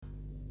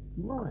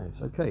Right,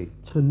 okay.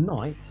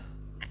 Tonight,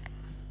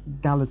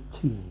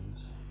 Galatians.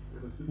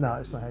 No,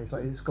 it's not how you say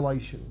it, it's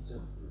Galatians.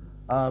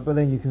 But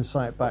then you can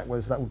say it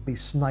backwards, that would be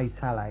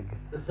Snaitalag.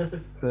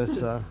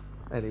 But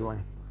anyway.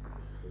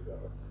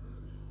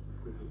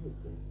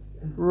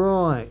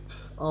 Right,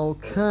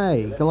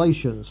 okay,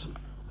 Galatians.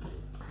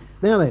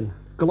 Now then,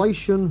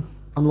 Galatian,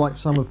 unlike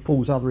some of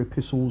Paul's other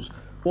epistles,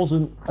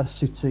 wasn't a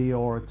city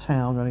or a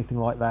town or anything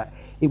like that.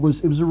 It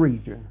was a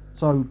region.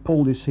 So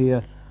Paul is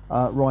here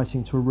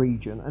writing to a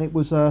region, and it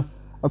was a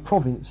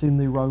province in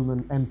the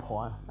Roman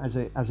Empire as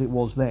it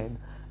was then,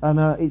 and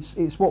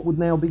it's what would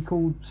now be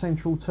called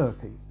Central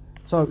Turkey.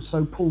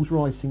 So Paul's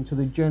writing to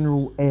the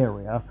general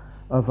area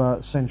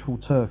of Central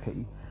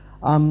Turkey.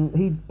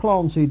 He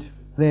planted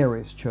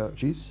various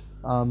churches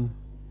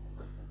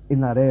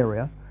in that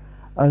area,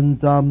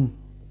 and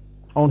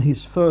on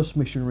his first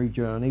missionary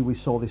journey, we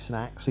saw this in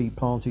Acts, he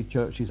planted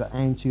churches at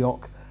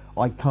Antioch,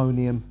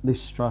 Iconium,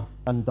 Lystra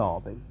and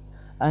Derbe.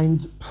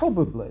 And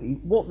probably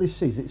what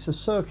this is, it's a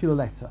circular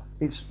letter.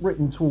 It's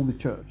written to all the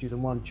churches,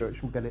 and one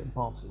church will get it and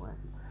pass it around.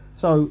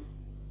 So,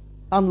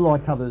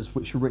 unlike others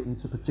which are written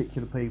to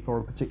particular people or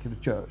a particular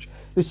church,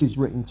 this is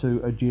written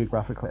to a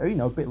geographic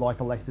area, a bit like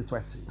a letter to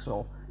Essex,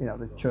 or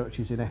the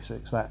churches in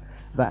Essex,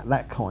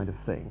 that kind of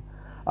thing.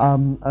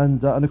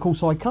 And of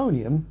course,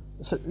 Iconium,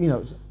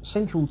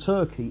 Central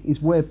Turkey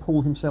is where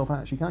Paul himself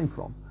actually came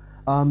from,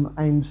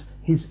 and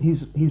his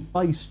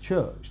base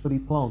church that he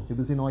planted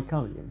was in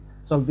Iconium.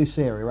 So this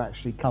area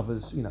actually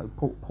covers,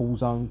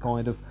 Paul's own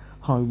kind of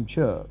home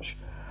church.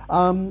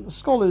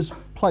 Scholars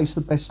place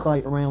the best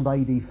date around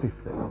AD 50,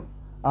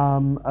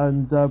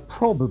 and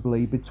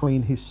probably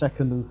between his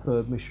second and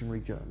third missionary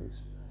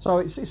journeys. So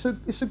it's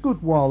a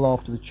good while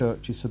after the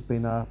churches have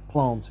been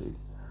planted.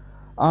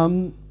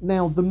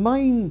 Now the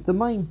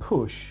main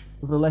push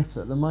of the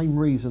letter, the main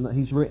reason that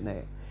he's written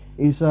it,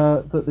 is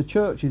that the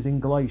churches in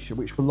Galatia,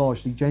 which were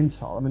largely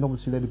Gentile, I mean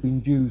obviously there had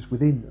been Jews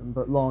within them,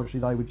 but largely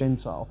they were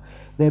Gentile,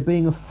 they're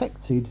being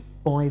affected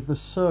by the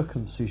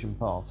circumcision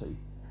party.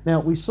 Now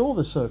we saw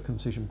the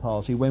circumcision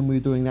party when we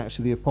were doing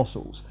actually the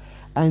Apostles,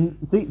 and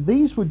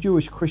these were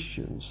Jewish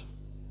Christians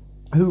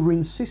who were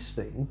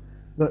insisting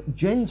that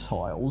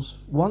Gentiles,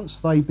 once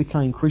they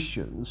became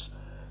Christians,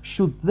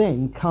 should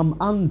then come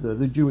under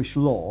the Jewish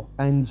law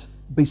and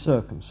be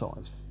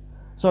circumcised.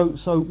 So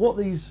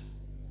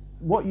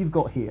what you've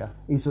got here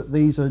is that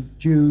these are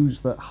Jews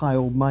that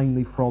hail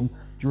mainly from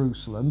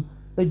Jerusalem.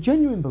 They're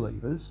genuine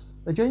believers,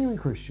 they're genuine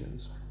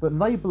Christians, but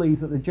they believe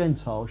that the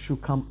Gentiles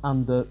should come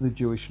under the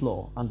Jewish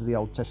law, under the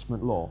Old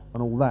Testament law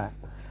and all that.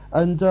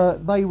 And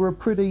they were a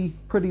pretty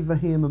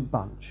vehement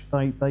bunch.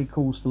 They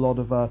caused a lot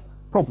of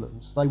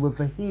problems. They were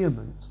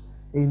vehement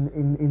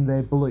in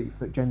their belief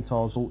that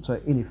Gentiles ought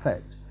to, in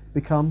effect,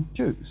 become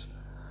Jews.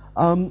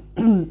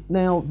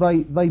 Now,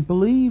 they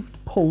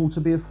believed Paul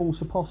to be a false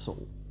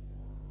apostle.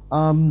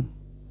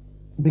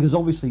 Because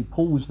obviously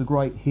Paul was the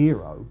great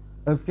hero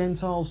of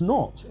Gentiles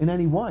not in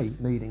any way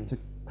needing to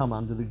come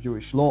under the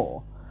Jewish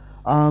law.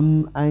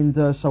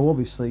 So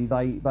obviously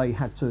they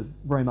had to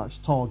very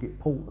much target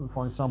Paul and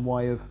find some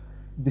way of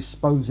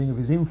disposing of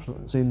his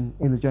influence in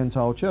the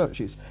Gentile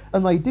churches.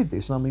 And they did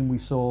this. I mean, we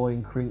saw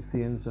in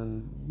Corinthians,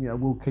 and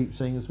we'll keep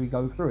seeing as we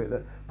go through it,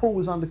 that Paul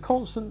was under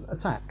constant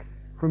attack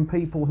from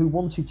people who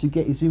wanted to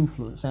get his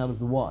influence out of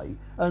the way,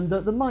 and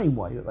the main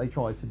way that they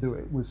tried to do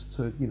it was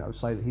to,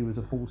 say that he was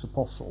a false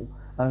apostle,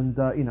 and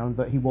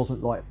that he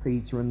wasn't like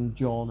Peter and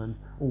John and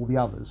all the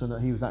others, and that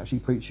he was actually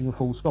preaching a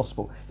false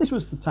gospel. This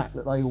was the tack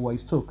that they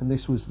always took, and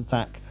this was the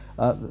tack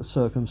that the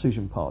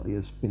circumcision party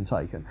has been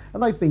taken,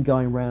 and they've been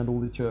going around all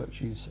the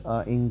churches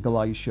in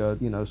Galatia,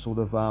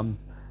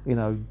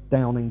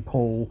 downing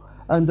Paul,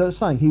 and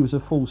saying he was a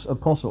false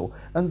apostle.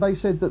 And they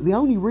said that the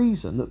only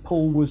reason that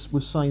Paul was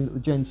saying that the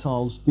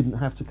Gentiles didn't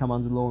have to come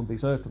under the law and be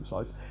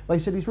circumcised, they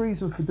said his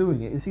reason for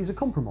doing it is he's a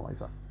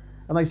compromiser.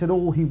 And they said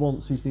all he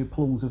wants is the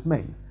applause of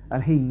men.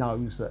 And he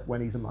knows that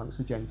when he's amongst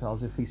the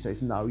Gentiles, if he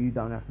says, no, you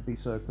don't have to be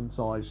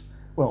circumcised,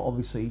 well,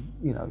 obviously,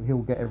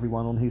 he'll get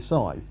everyone on his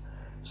side.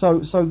 So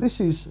this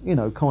is,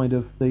 kind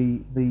of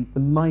the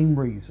main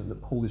reason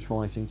that Paul is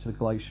writing to the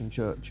Galatian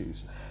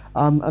churches.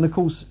 And of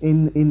course,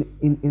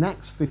 in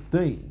Acts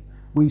 15,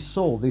 we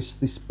saw this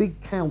big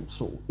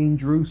council in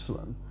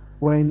Jerusalem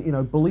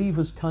when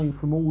believers came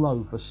from all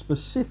over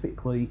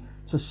specifically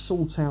to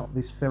sort out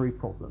this very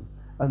problem.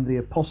 And the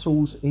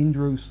apostles in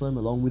Jerusalem,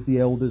 along with the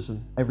elders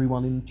and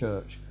everyone in the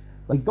church,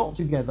 they got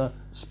together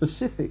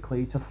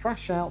specifically to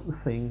thrash out the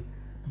thing: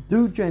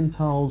 do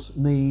Gentiles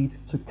need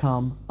to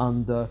come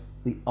under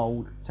the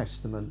Old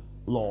Testament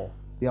law,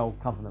 the Old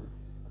Covenant,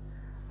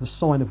 the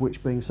sign of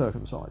which being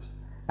circumcised?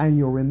 And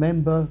you'll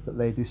remember that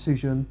their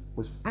decision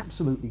was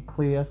absolutely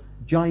clear.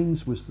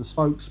 James was the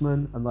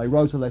spokesman, and they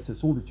wrote a letter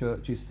to all the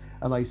churches,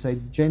 and they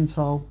said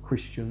Gentile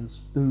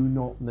Christians do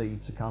not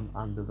need to come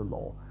under the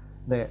law.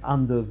 They're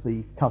under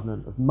the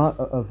covenant of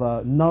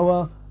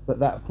Noah, but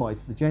that applied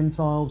to the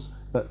Gentiles,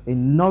 but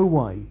in no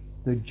way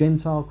do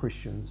Gentile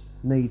Christians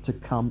need to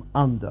come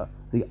under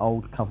the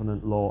Old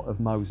Covenant law of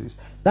Moses.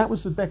 That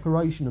was the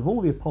declaration of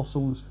all the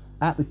apostles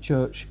at the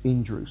church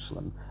in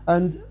Jerusalem.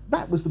 And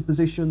that was the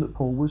position that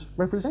Paul was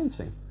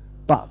representing.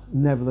 But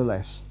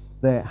nevertheless,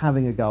 they're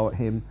having a go at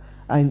him,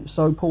 and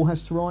so Paul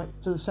has to write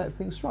to set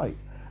things straight.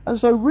 And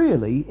so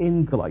really,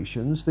 in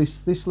Galatians,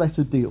 this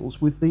letter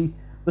deals with the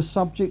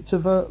subject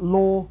of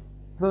law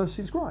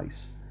versus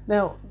grace.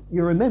 Now,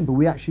 you remember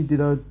we actually did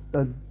a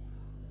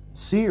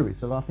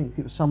series of, I think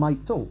it was some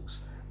 8 talks,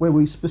 where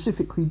we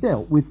specifically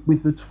dealt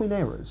with the twin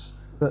errors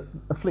that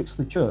afflicts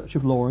the church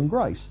of law and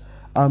grace.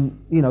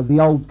 The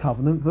old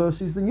covenant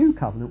versus the new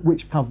covenant.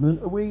 Which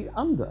covenant are we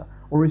under?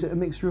 Or is it a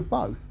mixture of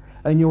both?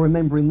 And you'll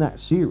remember in that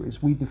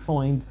series we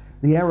defined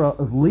the error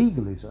of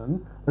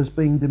legalism as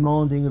being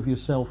demanding of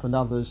yourself and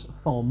others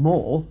far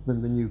more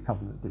than the new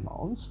covenant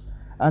demands.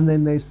 And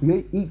then there's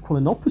the equal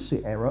and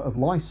opposite error of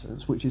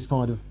license, which is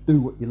kind of do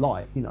what you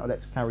like,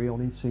 let's carry on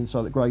in sin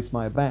so that grace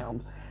may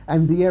abound.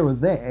 And the error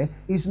there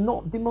is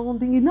not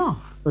demanding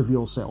enough of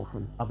yourself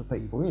and other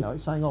people.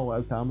 It's saying, oh,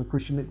 okay, I'm a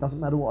Christian, it doesn't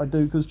matter what I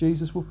do because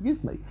Jesus will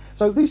forgive me.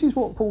 So this is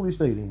what Paul is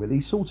dealing with.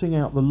 He's sorting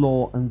out the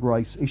law and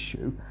grace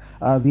issue,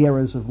 the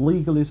errors of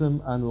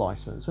legalism and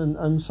license.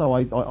 And so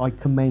I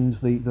commend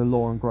the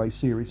law and grace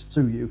series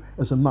to you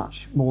as a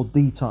much more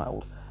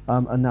detailed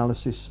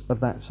analysis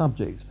of that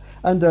subject.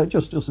 And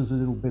just as a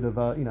little bit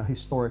of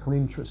historical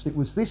interest, it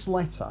was this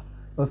letter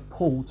of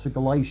Paul to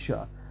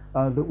Galatia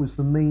that was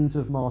the means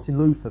of Martin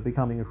Luther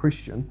becoming a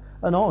Christian,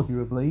 and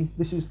arguably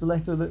this is the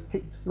letter that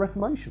kicked the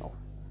Reformation off.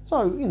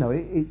 So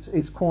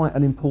it's quite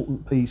an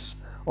important piece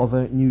of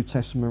a New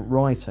Testament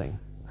writing.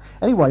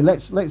 Anyway,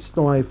 let's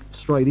dive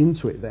straight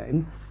into it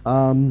then,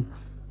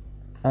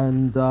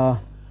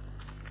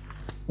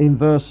 in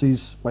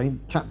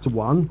chapter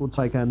 1, we'll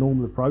take our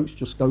normal approach,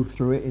 just go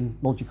through it in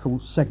logical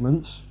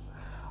segments.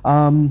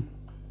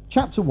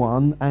 Chapter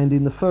 1, and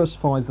in the first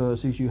 5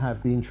 verses you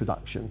have the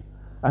introduction,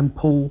 and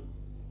Paul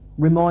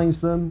reminds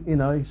them,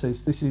 he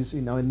says this is,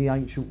 in the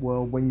ancient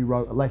world when you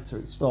wrote a letter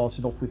it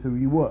started off with who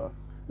you were,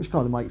 which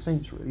kind of makes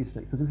sense really, isn't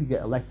it? Because if you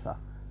get a letter,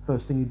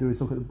 first thing you do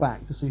is look at the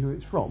back to see who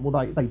it's from.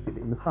 Well, they did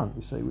it in the front,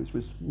 you see, which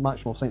was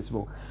much more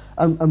sensible.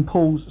 And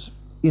Paul's,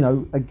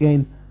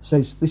 again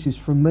says this is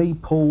from me,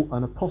 Paul,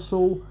 an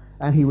apostle,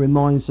 and he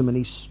reminds them, and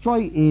he's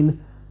straight in,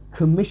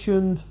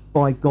 commissioned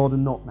by God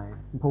and not man.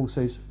 And Paul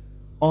says,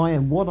 I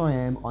am what I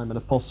am, I'm an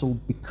apostle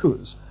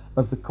because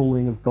of the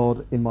calling of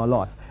God in my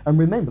life. And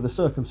remember, the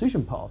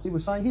circumcision party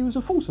was saying he was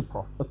a false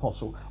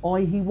apostle,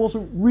 i.e. he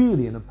wasn't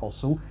really an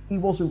apostle, he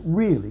wasn't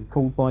really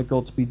called by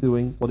God to be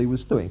doing what he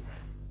was doing.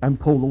 And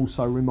Paul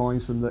also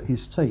reminds them that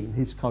his team,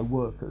 his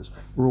co-workers,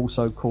 were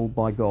also called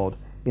by God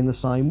in the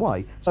same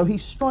way. So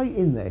he's straight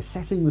in there,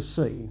 setting the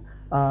scene,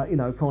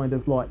 kind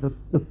of like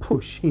the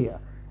push here,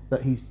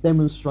 that he's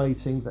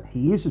demonstrating that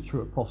he is a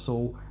true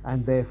apostle,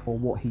 and therefore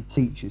what he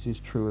teaches is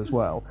true as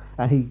well.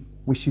 And he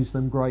wishes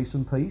them grace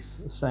and peace,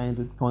 a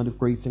standard kind of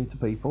greeting to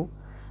people.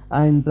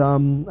 And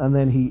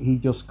then he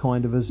just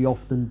kind of, as he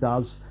often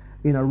does,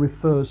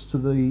 refers to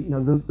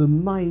the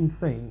main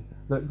thing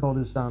that God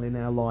has done in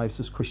our lives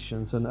as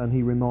Christians, and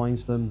he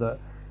reminds them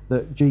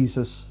that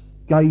Jesus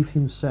gave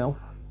himself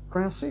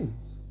for our sins.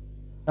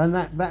 And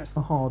that's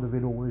the heart of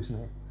it all, isn't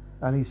it?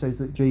 And he says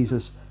that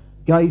Jesus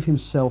gave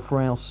himself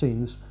for our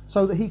sins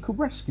so that he could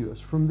rescue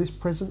us from this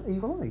present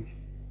evil age.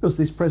 Because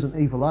this present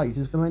evil age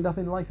is going to end up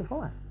in the lake of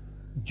fire.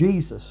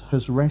 Jesus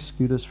has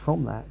rescued us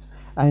from that.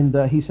 And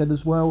he said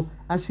as well,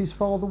 as his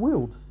Father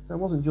willed. So it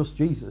wasn't just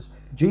Jesus.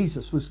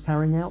 Jesus was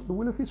carrying out the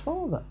will of his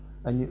Father.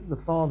 And the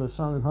Father,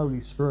 Son and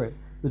Holy Spirit,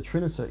 the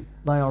Trinity,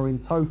 they are in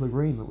total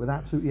agreement with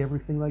absolutely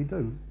everything they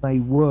do. They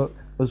work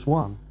as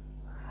one.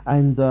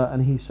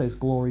 And he says,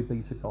 glory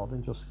be to God,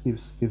 and just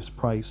gives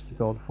praise to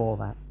God for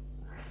that.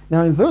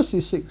 Now in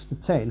verses 6 to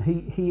 10,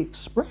 he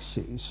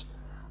expresses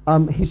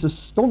his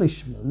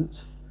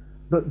astonishment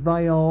that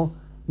they are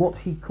what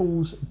he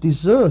calls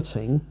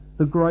deserting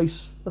the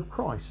grace of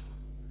Christ.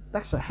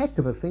 That's a heck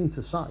of a thing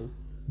to say,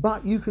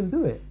 but you can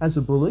do it. As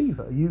a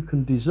believer, you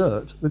can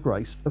desert the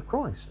grace of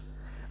Christ.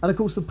 And of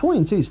course the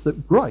point is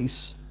that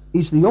grace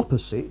is the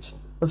opposite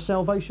of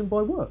salvation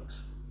by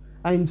works.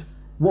 And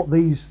what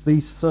these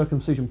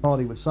circumcision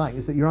party was saying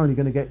is that you're only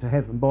going to get to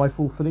heaven by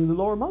fulfilling the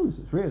law of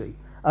Moses, really.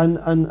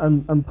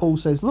 And Paul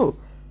says, look,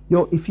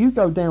 if you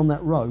go down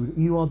that road,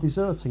 you are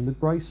deserting the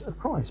grace of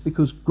Christ,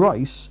 because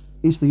grace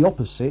is the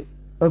opposite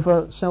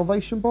of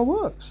salvation by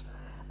works.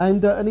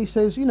 And he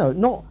says,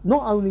 not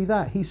only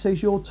that, he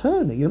says you're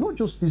not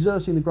just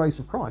deserting the grace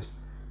of Christ,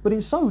 but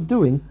in so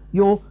doing,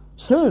 you're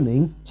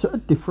turning to a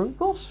different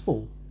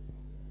gospel.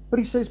 But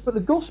he says, but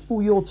the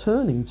gospel you're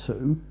turning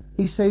to,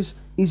 he says,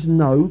 is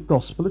no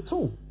gospel at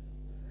all.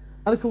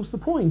 And of course the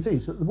point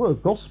is that the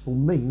word gospel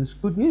means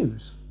good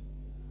news.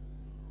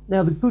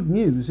 Now the good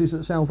news is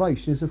that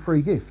salvation is a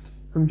free gift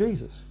from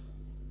Jesus.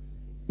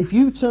 If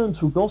you turn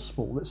to a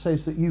gospel that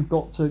says that you've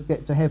got to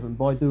get to heaven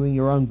by doing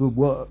your own good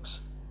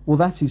works, well,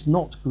 that is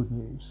not good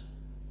news.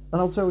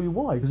 And I'll tell you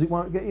why, because it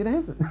won't get you to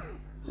heaven.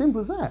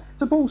 Simple as that.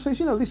 So Paul says,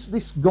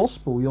 this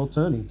gospel you're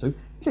turning to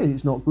He says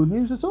it's not good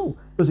news at all,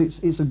 because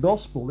it's a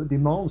gospel that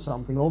demands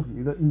something of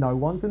you that no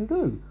one can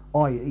do,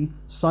 i.e.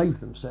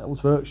 save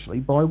themselves virtually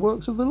by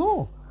works of the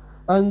law.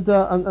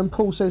 And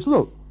Paul says,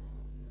 look,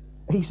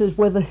 he says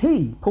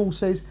Paul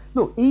says,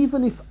 look,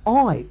 even if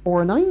I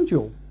or an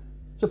angel,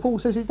 so Paul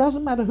says it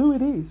doesn't matter who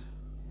it is.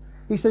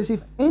 He says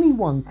if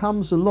anyone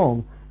comes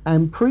along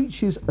and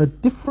preaches a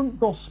different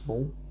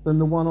gospel than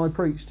the one I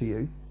preach to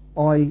you,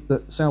 i.e.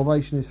 that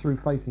salvation is through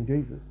faith in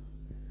Jesus,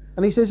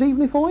 and he says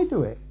even if I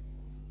do it,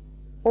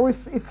 or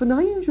if an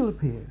angel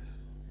appears,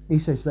 he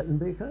says let them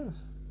be accursed.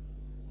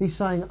 He's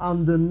saying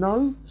under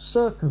no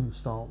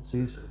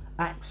circumstances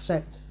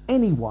accept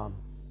anyone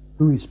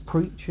who is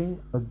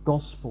preaching a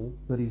gospel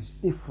that is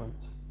different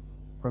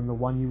from the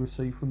one you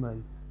receive from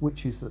me,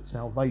 which is that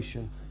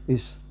salvation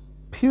is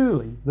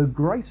purely the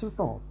grace of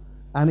God,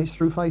 and it's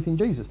through faith in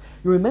Jesus.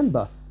 You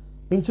remember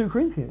in 2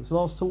 Corinthians, the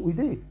last talk we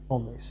did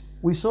on this,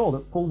 we saw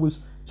that Paul was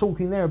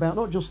talking there about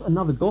not just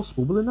another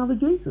gospel, but another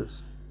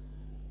Jesus.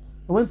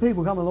 And when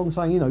people come along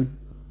saying,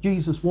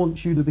 Jesus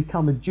wants you to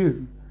become a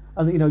Jew,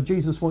 and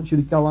Jesus wants you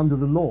to go under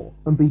the law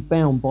and be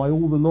bound by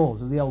all the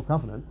laws of the old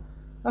covenant,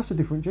 that's a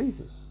different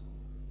Jesus.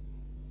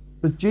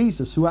 The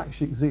Jesus who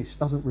actually exists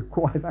doesn't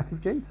require that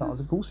of Gentiles.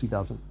 Of course he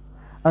doesn't.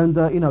 And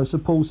so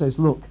Paul says,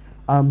 look,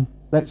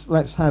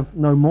 let's have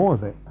no more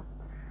of it.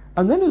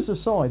 And then as a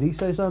side, he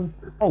says,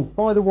 oh,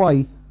 by the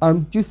way,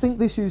 do you think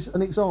this is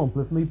an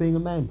example of me being a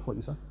man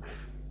pleaser?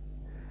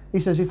 He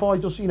says, if I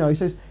just, he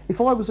says,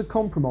 if I was a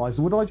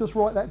compromiser, would I just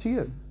write that to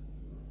you?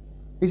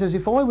 He says,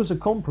 if I was a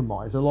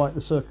compromiser, like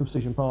the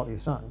circumcision party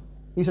is saying,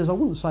 he says, I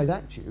wouldn't say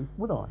that to you,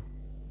 would I?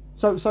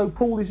 So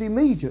Paul is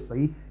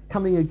immediately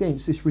coming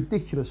against this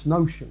ridiculous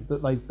notion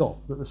that they've got,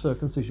 that the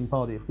circumcision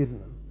party have given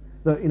them,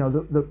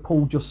 that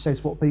Paul just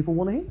says what people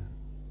want to hear.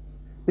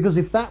 Because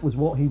if that was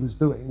what he was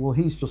doing, well,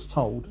 he's just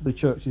told the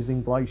churches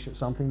in Galatia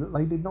something that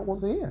they did not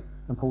want to hear.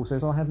 And Paul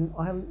says, I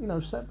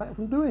haven't stepped back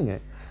from doing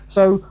it.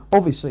 So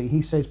obviously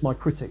he says, my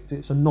critics,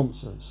 it's a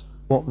nonsense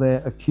what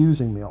they're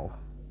accusing me of.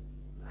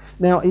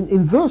 Now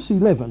in verse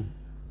 11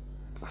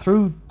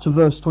 through to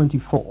verse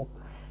 24,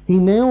 he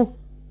now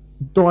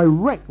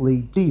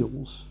directly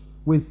deals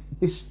with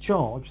this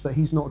charge that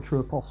he's not a true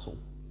apostle.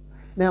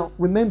 Now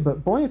remember,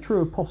 by a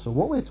true apostle,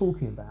 what we're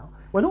talking about,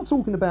 we're not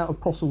talking about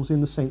apostles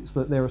in the sense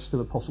that there are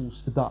still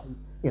apostles today,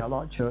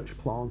 like church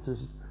planters,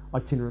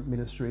 itinerant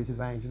ministries,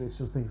 evangelists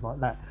and things like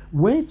that.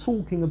 We're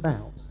talking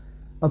about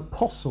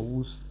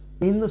apostles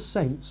in the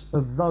sense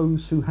of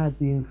those who had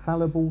the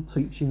infallible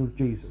teaching of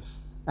Jesus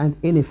and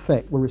in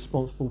effect were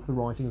responsible for the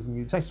writing of the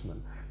New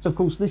Testament. So of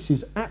course this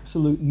is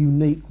absolute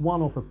unique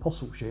one-off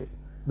apostleship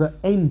that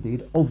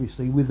ended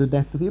obviously with the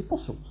death of the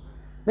apostles.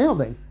 Now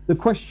then, the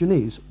question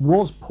is,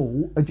 was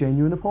Paul a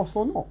genuine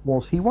apostle or not?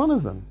 Was he one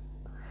of them?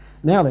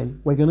 Now then,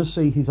 we're going to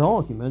see his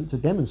argument to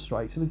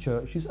demonstrate to the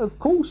churches, of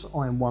course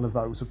I am one of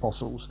those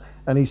apostles.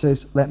 And he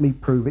says, let me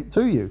prove it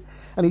to you.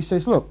 And he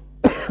says, look,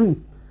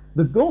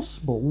 the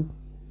gospel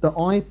that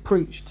I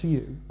preached to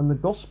you and the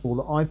gospel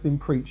that I've been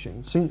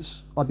preaching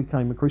since I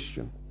became a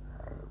Christian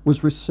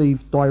was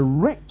received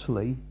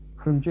directly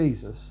from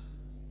Jesus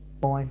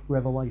by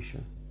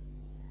revelation.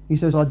 He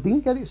says, I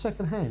didn't get it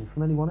secondhand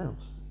from anyone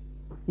else.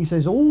 He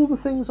says, all the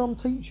things I'm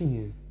teaching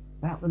you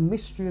about the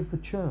mystery of the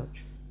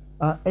church,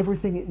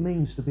 everything it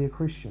means to be a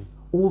Christian,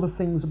 all the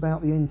things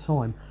about the end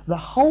time, the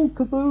whole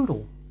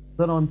caboodle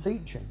that I'm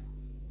teaching,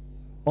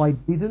 I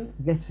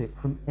didn't get it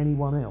from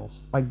anyone else.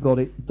 I got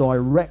it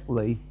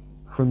directly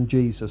from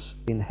Jesus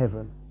in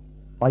heaven.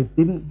 I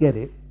didn't get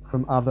it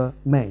from other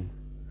men.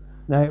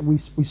 Now, we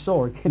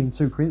saw again in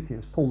 2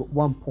 Corinthians, Paul at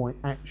one point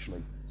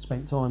actually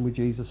spent time with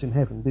Jesus in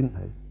heaven, didn't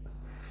he?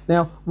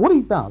 Now, what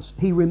he does,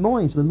 he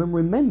reminds them, and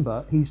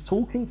remember, he's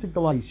talking to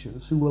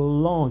Galatians who were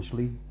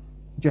largely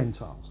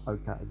Gentiles,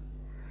 okay?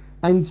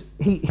 And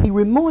he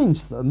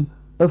reminds them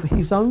of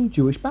his own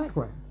Jewish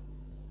background.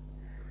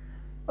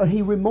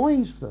 He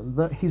reminds them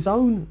that his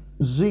own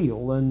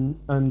zeal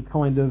and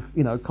kind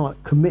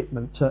of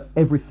commitment to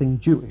everything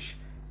Jewish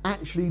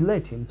actually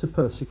led him to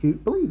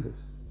persecute believers.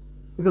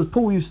 Because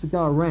Paul used to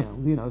go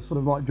around, sort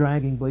of like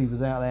dragging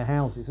believers out of their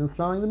houses and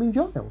throwing them in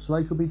jail so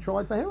they could be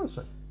tried for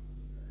heresy.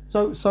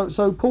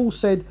 So Paul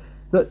said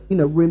that,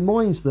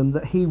 reminds them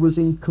that he was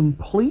in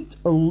complete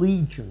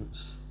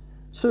allegiance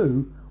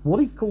to what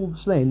he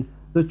calls then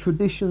the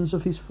traditions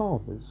of his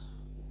fathers.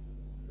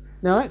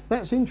 Now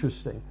that's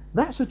interesting.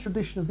 That's a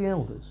tradition of the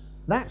elders.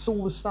 That's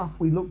all the stuff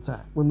we looked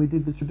at when we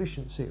did the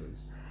tradition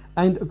series.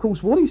 And of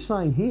course what he's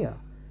saying here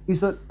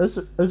is that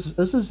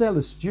as a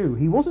zealous Jew,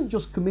 he wasn't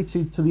just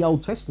committed to the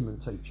Old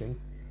Testament teaching,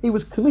 he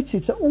was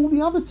committed to all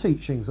the other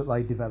teachings that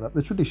they developed,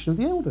 the tradition of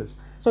the elders.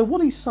 So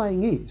what he's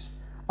saying is,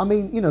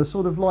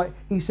 sort of like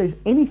he says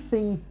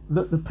anything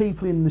that the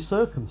people in the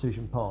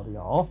circumcision party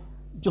are,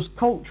 just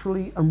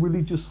culturally and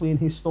religiously and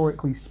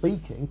historically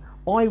speaking,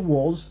 I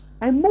was,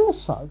 and more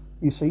so.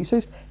 You see, he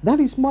says, that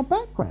is my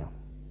background.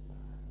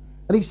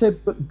 And he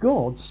said, but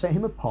God set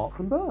him apart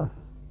from birth.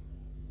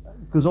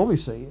 Because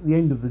obviously, at the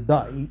end of the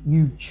day,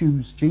 you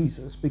choose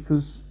Jesus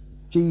because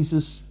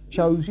Jesus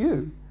chose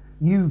you.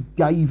 you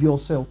gave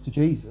yourself to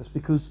Jesus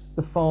because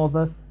the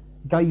Father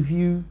gave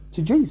you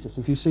to Jesus,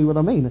 if you see what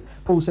I mean. And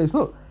Paul says,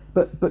 look,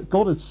 but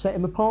God had set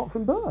him apart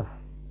from birth.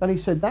 And he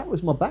said, that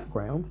was my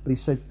background, but he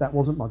said, that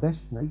wasn't my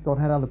destiny. God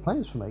had other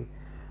plans for me.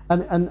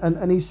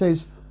 And he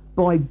says,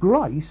 by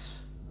grace,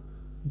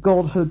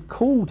 God had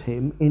called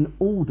him in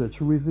order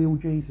to reveal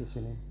Jesus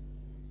in him.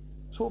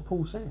 That's what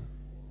Paul said.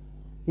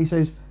 He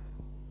says,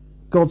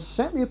 God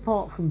set me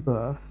apart from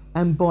birth,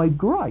 and by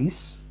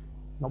grace,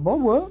 not by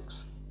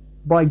works,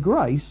 by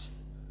grace,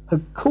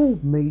 had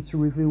called me to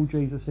reveal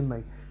Jesus in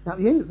me. Now, at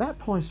the end, that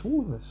applies to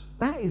all of us.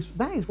 That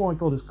is why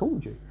God has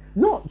called you.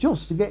 Not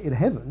just to get you to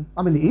heaven.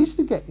 I mean, it is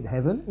to get you to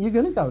heaven. You're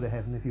going to go to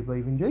heaven if you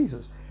believe in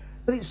Jesus.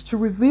 But it's to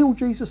reveal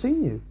Jesus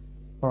in you.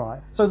 All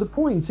right. So the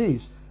point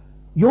is,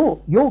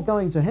 you're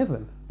going to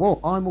heaven.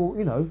 Well, I'm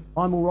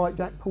all right,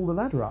 Jack, pull the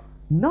ladder up.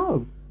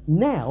 No.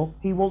 Now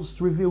he wants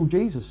to reveal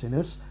Jesus in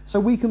us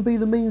so we can be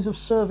the means of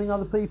serving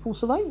other people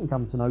so they can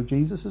come to know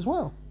Jesus as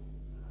well.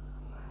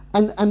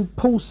 And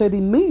Paul said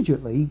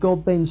immediately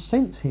God then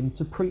sent him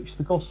to preach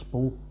the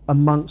gospel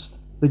amongst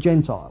the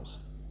Gentiles.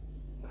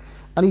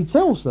 And he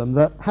tells them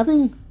that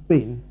having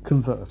been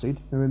converted,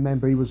 and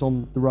remember he was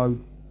on the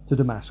road to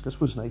Damascus,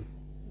 wasn't he?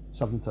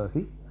 Southern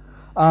Turkey.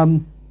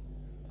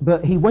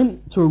 But he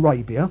went to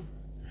Arabia,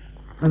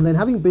 and then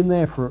having been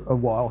there for a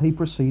while, he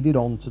proceeded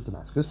on to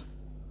Damascus.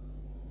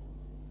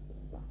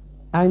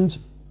 And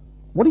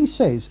what he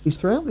says is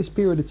throughout this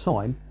period of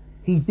time,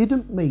 he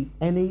didn't meet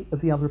any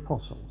of the other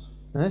apostles.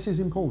 Now this is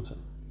important.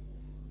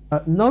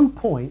 At no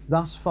point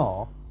thus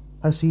far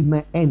has he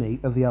met any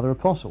of the other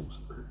apostles.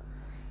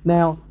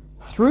 Now,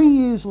 3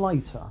 years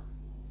later,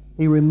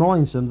 he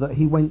reminds them that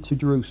he went to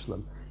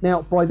Jerusalem.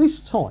 Now, by this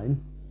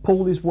time,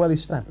 Paul is well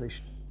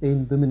established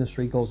in the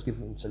ministry God's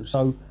given him to.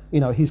 So,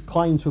 his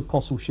claim to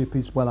apostleship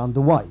is well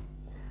underway.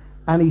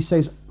 And he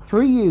says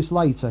 3 years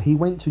later, he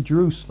went to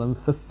Jerusalem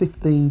for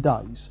 15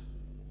 days.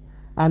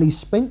 And he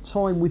spent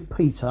time with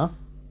Peter.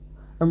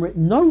 And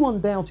no one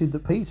doubted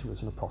that Peter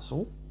was an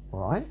apostle,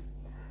 all right?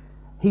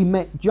 He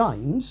met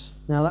James.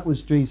 Now, that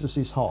was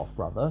Jesus'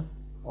 half-brother,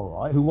 all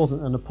right, who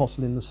wasn't an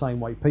apostle in the same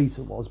way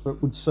Peter was,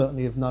 but would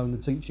certainly have known the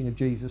teaching of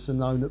Jesus and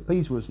known that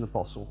Peter was an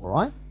apostle, all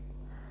right?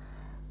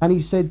 And he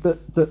said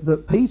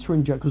that Peter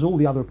and James, because all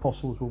the other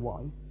apostles were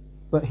away,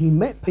 but he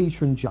met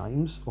Peter and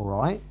James, all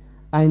right,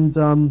 and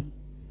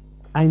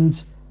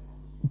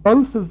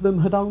both of them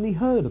had only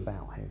heard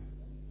about him.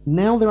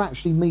 Now they're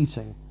actually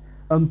meeting.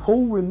 And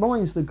Paul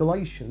reminds the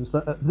Galatians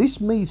that at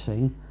this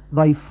meeting,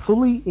 they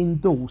fully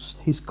endorsed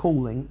his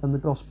calling and the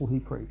gospel he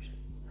preached.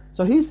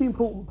 So here's the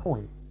important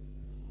point.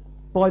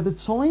 By the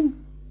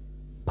time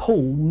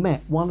Paul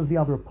met one of the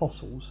other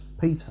apostles,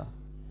 Peter,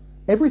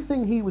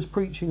 everything he was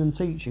preaching and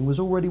teaching was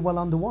already well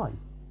underway.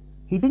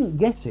 He didn't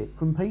get it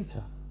from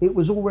Peter. It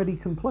was already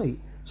complete.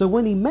 So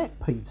when he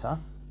met Peter,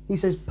 he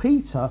says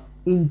Peter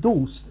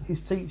endorsed his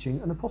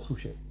teaching and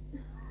apostleship.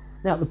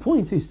 Now the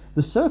point is,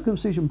 the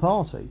circumcision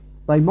party,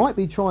 they might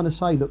be trying to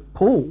say that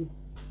Paul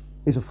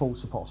is a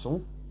false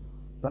apostle,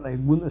 but they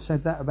wouldn't have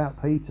said that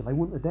about Peter. They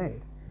wouldn't have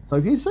dared. So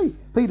if you see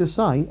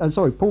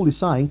Paul is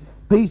saying,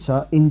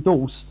 Peter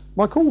endorsed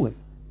my calling.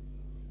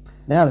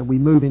 Now that we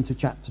move into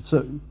chapter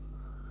 2,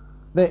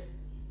 that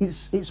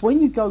it's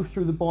when you go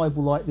through the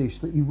Bible like this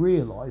that you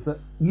realise that,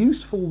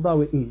 useful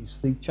though it is,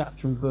 the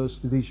chapter and verse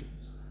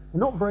divisions, they're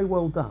not very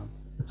well done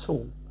at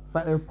all. In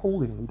fact, they're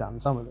appallingly done,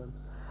 some of them.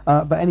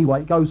 But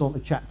anyway, it goes on to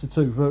chapter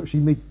 2,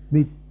 virtually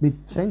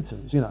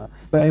mid-sentence,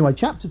 But anyway,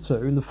 chapter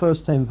 2, in the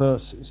first 10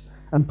 verses,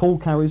 and Paul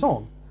carries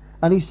on.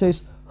 And he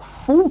says,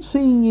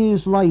 14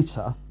 years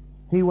later,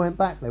 he went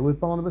back there with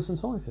Barnabas and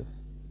Titus.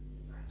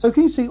 So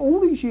can you see,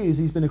 all these years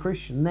he's been a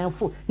Christian. Now,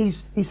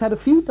 he's had a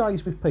few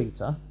days with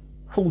Peter,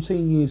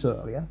 14 years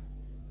earlier,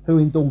 who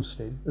endorsed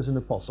him as an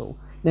apostle.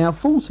 Now,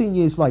 14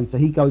 years later,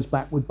 he goes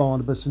back with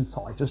Barnabas and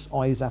Titus,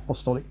 i.e. his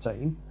apostolic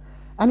team.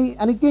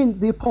 And again,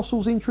 the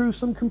apostles in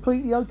Jerusalem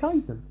completely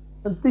okayed them.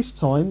 And this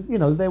time,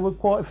 there were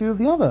quite a few of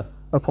the other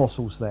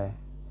apostles there.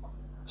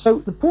 So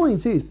the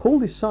point is,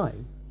 Paul is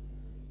saying,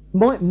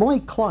 my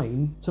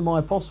claim to my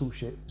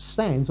apostleship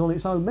stands on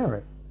its own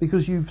merit,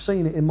 because you've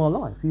seen it in my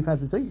life, you've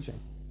had the teaching.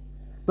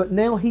 But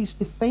now he's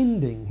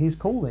defending his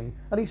calling,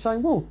 and he's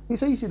saying, well,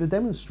 it's easy to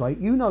demonstrate.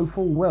 You know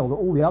full well that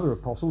all the other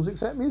apostles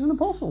accept me as an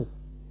apostle.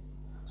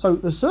 So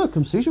the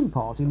circumcision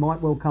party might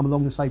well come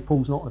along and say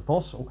Paul's not an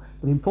apostle,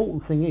 but the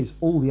important thing is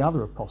all the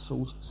other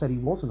apostles said he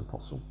was an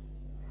apostle.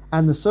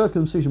 And the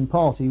circumcision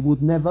party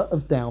would never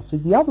have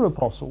doubted the other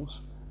apostles.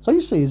 So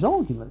you see his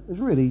argument, there's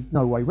really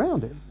no way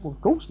round it. Well,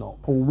 of course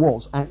not. Paul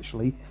was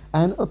actually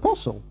an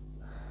apostle.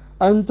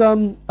 And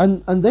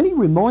then he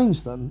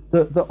reminds them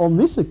that on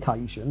this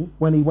occasion,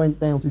 when he went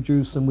down to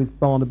Jerusalem with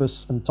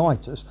Barnabas and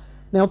Titus,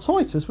 now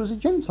Titus was a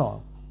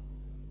Gentile.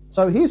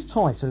 So here's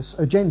Titus,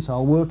 a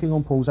Gentile, working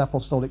on Paul's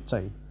apostolic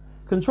team.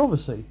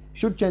 Controversy.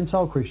 Should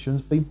Gentile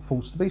Christians be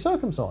forced to be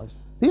circumcised?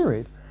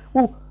 Period.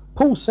 Well,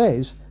 Paul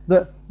says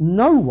that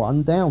no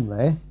one down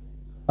there,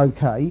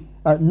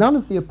 none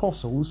of the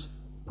apostles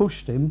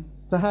pushed him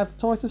to have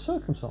Titus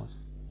circumcised.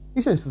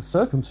 He says the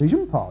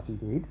circumcision party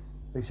did,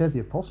 But he said the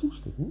apostles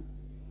didn't.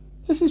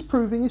 This is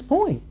proving his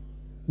point.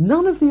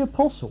 None of the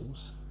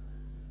apostles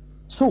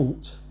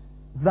taught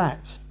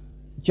that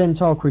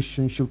Gentile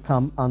Christians should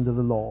come under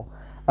the law.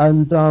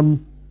 And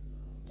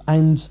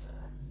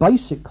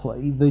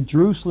basically, the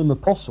Jerusalem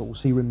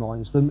apostles, he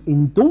reminds them,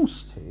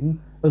 endorsed him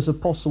as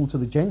apostle to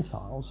the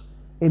Gentiles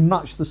in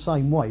much the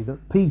same way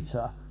that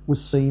Peter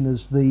was seen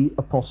as the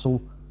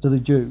apostle to the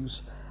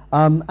Jews.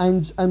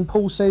 And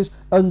Paul says,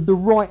 and the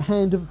right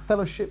hand of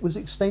fellowship was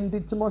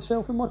extended to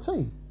myself and my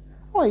team.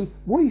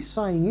 What he's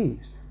saying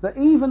is that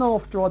even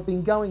after I'd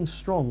been going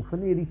strong for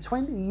nearly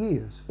 20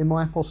 years in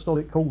my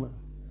apostolic calling,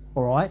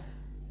 all right,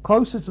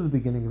 closer to the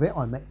beginning of it,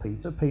 I met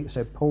Peter. Peter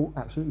said, Paul,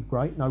 absolutely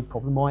great, no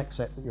problem. I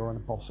accept that you're an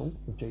apostle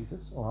of Jesus,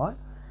 all right?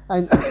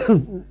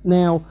 And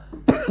now,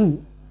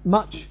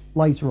 much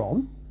later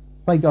on,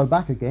 they go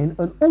back again,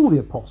 and all the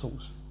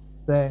apostles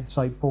there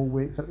say, Paul,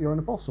 we accept that you're an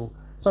apostle.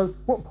 So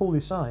what Paul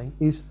is saying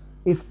is,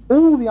 if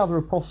all the other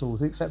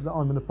apostles accept that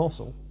I'm an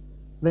apostle,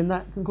 then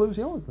that concludes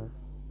the argument.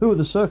 Who are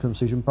the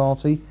circumcision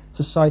party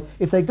to say,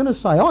 if they're going to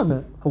say I'm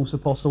a false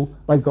apostle,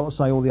 they've got to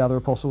say all the other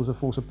apostles are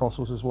false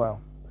apostles as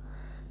well.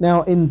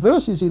 Now, in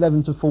verses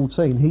 11 to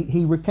 14,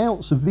 he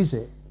recounts a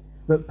visit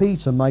that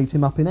Peter made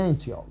him up in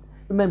Antioch.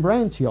 Remember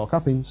Antioch,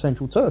 up in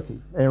central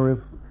Turkey, area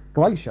of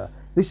Galatia.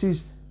 This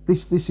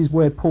is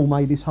where Paul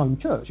made his home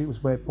church. It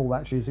was where Paul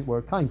actually, as it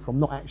were, came from.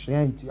 Not actually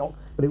Antioch,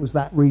 but it was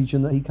that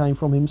region that he came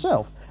from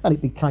himself. And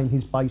it became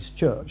his base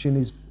church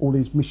in all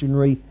his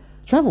missionary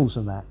travels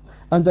and that.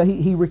 And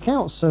he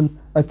recounts an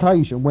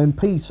occasion when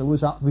Peter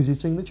was up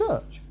visiting the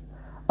church.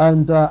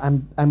 And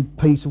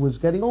Peter was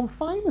getting on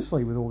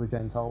famously with all the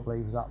Gentile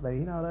believers up there.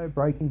 You know, they were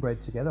breaking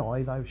bread together.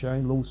 They were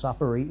sharing Lord's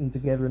Supper, eating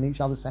together in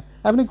each other's house,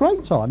 having a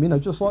great time, you know,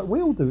 just like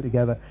we all do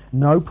together.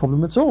 No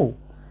problem at all.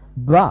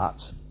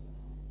 But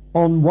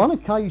on one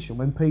occasion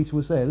when Peter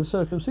was there, the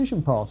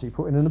circumcision party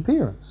put in an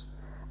appearance.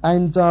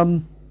 And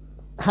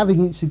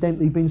having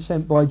incidentally been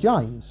sent by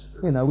James,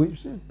 you know, which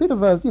is a bit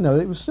of a, you know,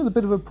 it was still a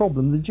bit of a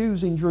problem. The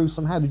Jews in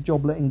Jerusalem had a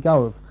job letting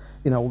go of,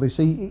 you know, all this.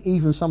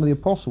 Even some of the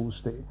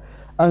apostles did.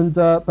 And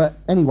but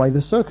anyway,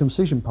 the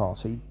circumcision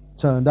party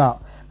turned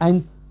up,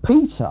 and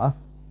Peter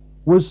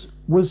was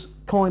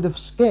kind of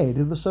scared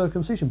of the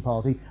circumcision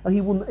party, and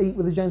he wouldn't eat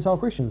with the Gentile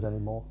Christians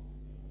anymore.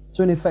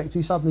 So in effect,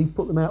 he suddenly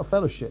put them out of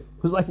fellowship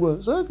because they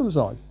weren't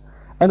circumcised.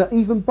 And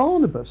even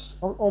Barnabas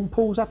on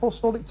Paul's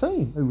apostolic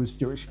team, who was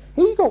Jewish,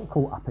 he got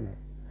caught up in it.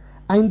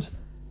 And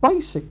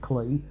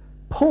basically,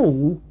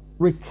 Paul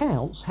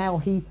recounts how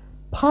he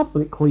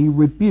publicly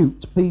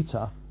rebuked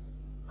Peter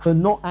for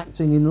not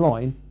acting in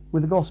line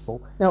with the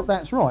gospel. Now,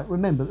 that's right.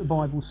 Remember, the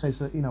Bible says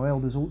that, you know,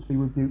 elders ought to be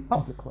rebuked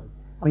publicly.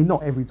 I mean,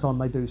 not every time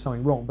they do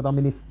something wrong, but I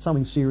mean, if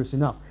something's serious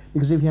enough.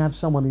 Because if you have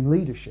someone in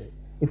leadership,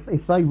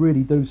 if they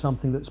really do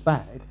something that's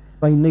bad,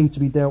 they need to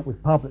be dealt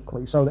with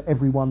publicly so that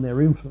everyone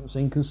they're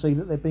influencing can see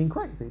that they're being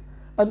corrected.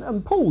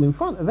 And Paul, in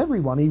front of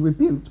everyone, he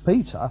rebuked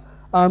Peter,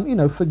 you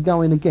know, for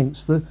going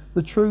against the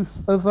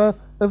truth of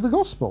the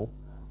gospel.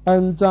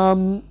 And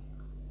the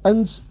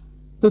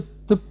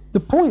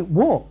point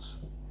was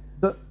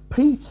that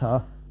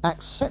Peter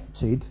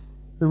accepted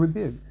the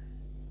rebuke.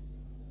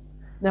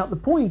 Now, the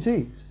point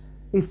is,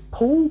 if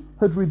Paul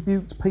had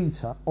rebuked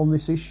Peter on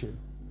this issue,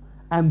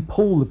 and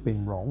Paul had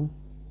been wrong,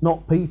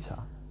 not Peter,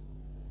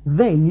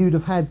 then you'd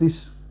have had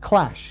this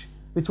clash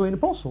between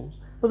apostles.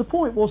 But the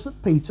point was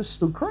that Peter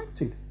stood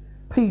corrected.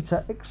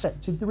 Peter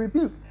accepted the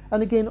rebuke.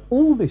 And again,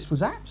 all this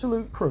was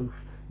absolute proof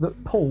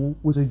that Paul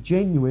was a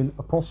genuine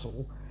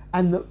apostle,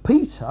 and that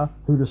Peter,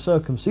 who the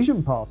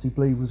circumcision party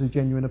believed was a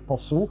genuine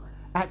apostle,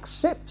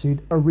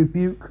 accepted a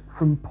rebuke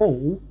from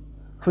Paul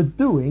for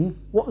doing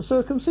what the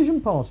circumcision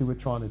party were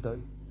trying to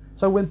do.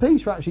 So when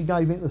Peter actually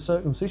gave in to the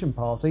circumcision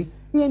party,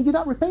 he ended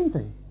up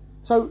repenting.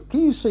 So can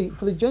you see,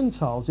 for the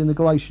Gentiles in the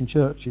Galatian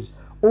churches,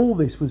 all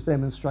this was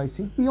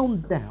demonstrating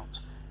beyond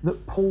doubt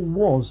that Paul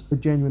was a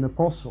genuine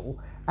apostle,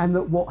 and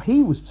that what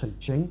he was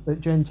teaching,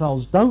 that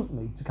Gentiles don't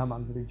need to come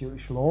under the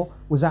Jewish law,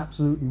 was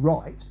absolutely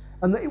right,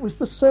 and that it was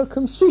the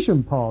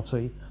circumcision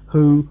party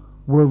who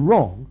were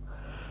wrong.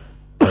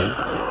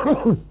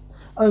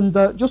 And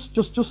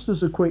just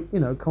as a quick, you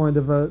know, kind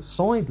of a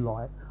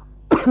sidelight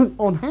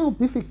on how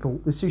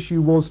difficult this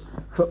issue was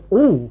for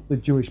all the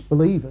Jewish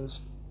believers,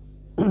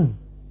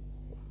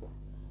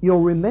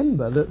 you'll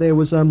remember that there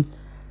was a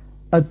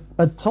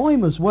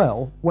time as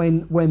well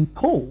when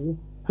Paul,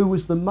 who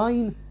was the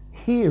main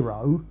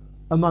hero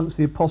amongst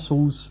the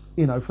apostles,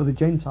 you know, for the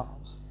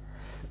Gentiles,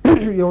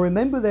 you'll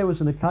remember there was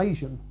an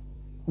occasion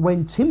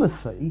when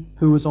Timothy,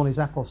 who was on his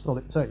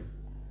apostolic team,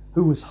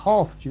 who was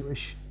half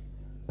Jewish,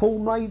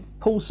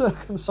 Paul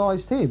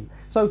circumcised him.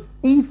 So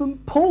even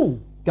Paul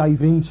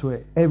gave into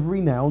it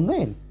every now and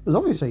then. Because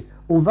obviously,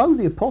 although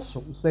the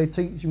apostles, their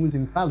teaching was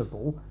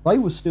infallible, they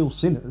were still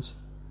sinners.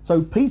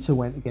 So Peter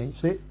went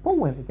against it, Paul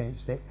went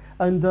against it.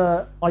 And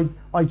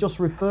I just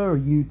refer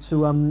you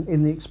to,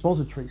 in the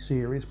expository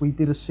series, we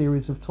did a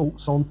series of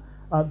talks on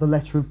the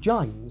letter of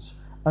James.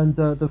 And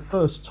the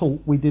first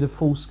talk, we did a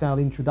full-scale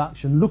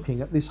introduction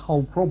looking at this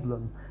whole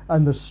problem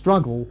and the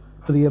struggle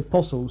for the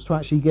apostles to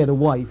actually get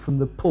away from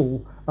the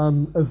pull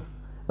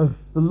of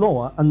the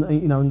law,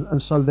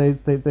 and so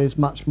there's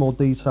much more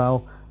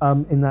detail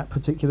in that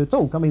particular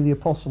talk. I mean, the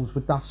apostles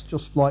were dust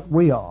just like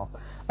we are,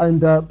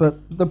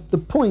 but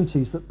the point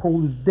is that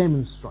Paul has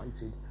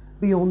demonstrated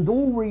beyond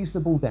all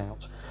reasonable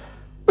doubt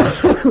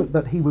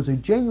that he was a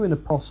genuine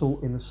apostle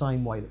in the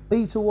same way that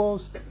Peter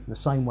was, in the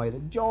same way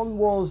that John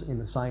was, in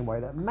the same way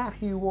that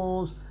Matthew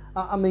was.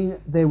 I mean,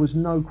 there was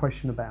no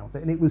question about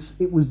it, and it was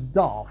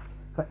daft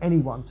for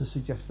anyone to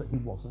suggest that he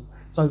wasn't.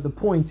 So the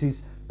point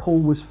is,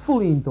 Paul was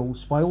fully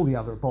endorsed by all the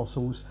other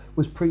apostles,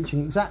 was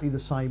preaching exactly the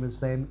same as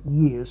them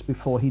years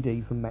before he'd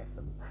even met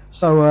them.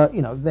 So,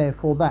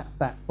 therefore that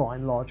by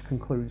and large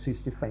concludes his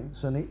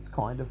defence, and it's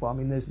kind of, I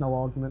mean, there's no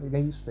argument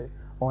against it.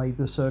 I.e.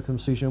 the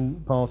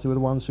circumcision party were the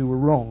ones who were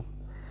wrong.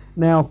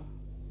 Now,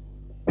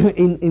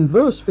 in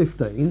verse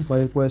 15,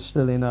 we're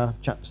still in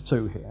chapter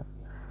 2 here,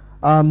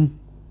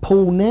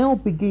 Paul now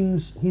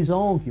begins his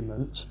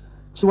argument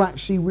to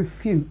actually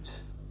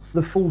refute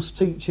the false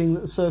teaching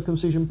that the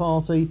circumcision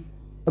party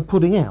are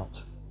putting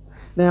out.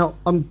 Now,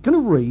 I'm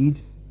going to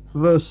read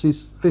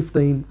verses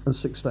 15 and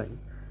 16,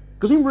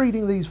 because in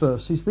reading these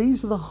verses,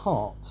 these are the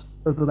heart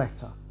of the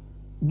letter.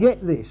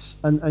 Get this,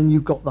 and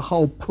you've got the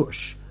whole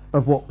push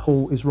of what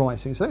Paul is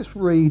writing. So let's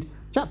read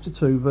chapter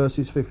 2,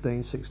 verses 15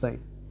 and 16.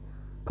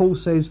 Paul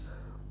says,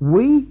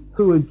 "We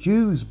who are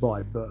Jews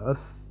by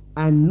birth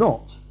and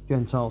not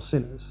Gentile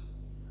sinners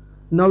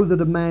know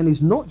that a man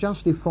is not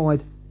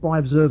justified by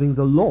observing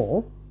the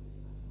law,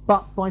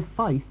 but by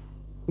faith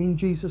in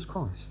Jesus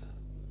Christ.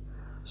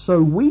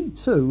 So we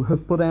too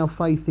have put our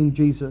faith in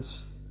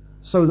Jesus,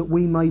 so that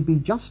we may be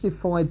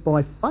justified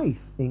by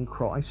faith in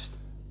Christ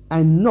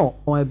and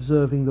not by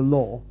observing the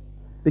law,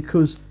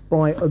 because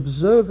by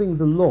observing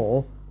the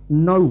law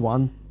no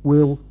one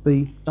will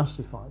be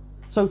justified."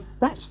 So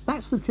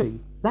that's the key.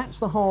 That's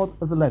the heart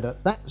of the letter.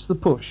 That's the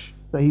push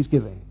that he's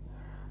giving.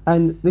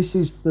 And this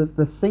is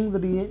the thing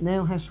that he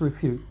now has to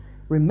refute.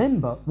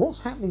 Remember,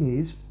 what's happening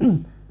is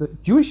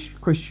that Jewish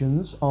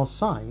Christians are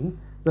saying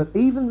that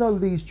even though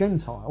these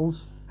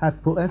Gentiles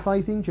have put their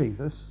faith in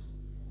Jesus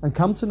and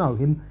come to know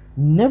him,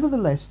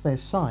 nevertheless they're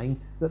saying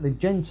that the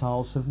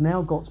Gentiles have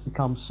now got to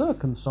become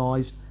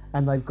circumcised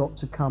and they've got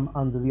to come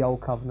under the old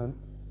covenant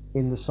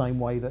in the same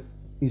way that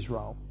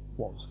Israel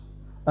was.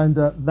 And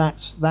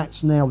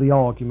that's now the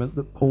argument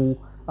that Paul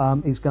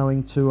is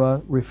going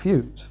to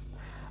refute.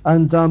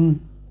 And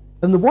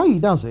the way he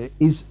does it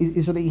is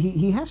that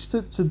he has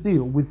to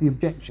deal with the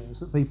objections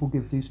that people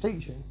give to his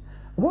teaching.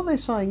 And what they're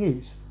saying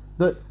is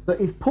that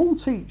if Paul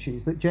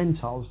teaches that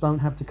Gentiles don't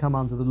have to come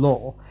under the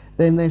law,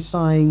 then they're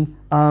saying,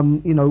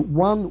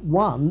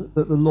 one,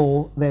 that the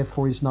law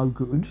therefore is no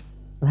good.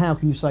 And how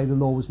can you say the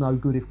law was no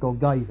good if God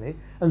gave it?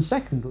 And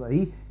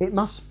secondly, it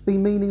must be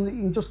meaning that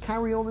you can just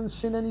carry on and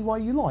sin any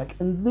way you like.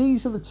 And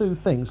these are the two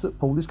things that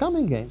Paul is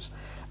coming against.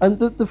 And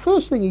the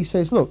first thing he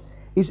says, look,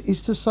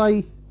 is to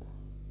say,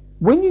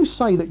 when you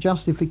say that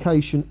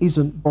justification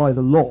isn't by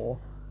the law,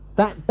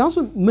 that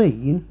doesn't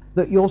mean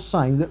that you're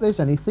saying that there's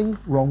anything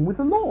wrong with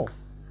the law.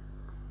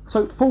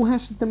 So Paul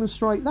has to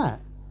demonstrate that.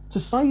 To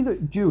say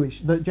that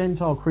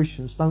Gentile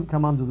Christians don't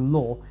come under the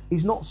law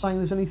is not saying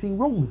there's anything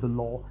wrong with the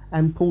law,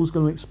 and Paul's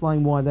going to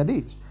explain why that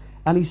is.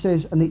 And he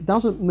says, and it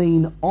doesn't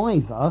mean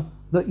either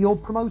that you're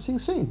promoting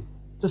sin.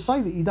 To say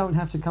that you don't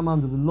have to come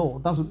under the law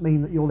doesn't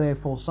mean that you're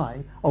therefore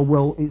saying, oh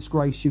well, it's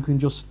grace, you can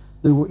just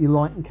do what you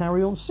like and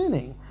carry on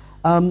sinning.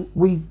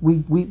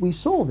 We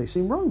saw this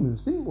in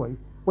Romans, didn't we?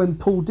 When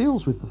Paul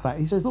deals with the fact,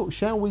 he says, look,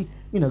 shall we,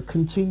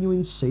 continue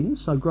in sin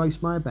so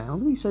grace may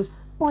abound? And he says,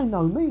 by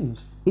no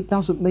means. It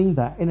doesn't mean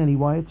that in any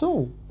way at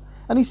all.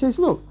 And he says,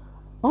 look,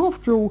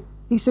 after all,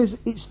 he says,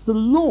 it's the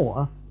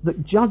law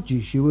that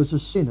judges you as a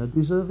sinner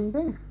deserving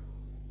death.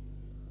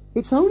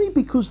 It's only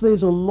because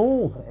there's a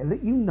law there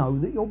that you know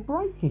that you're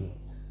breaking it.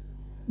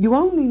 You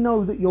only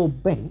know that you're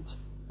bent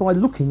by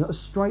looking at a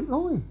straight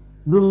line.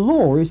 The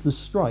law is the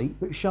straight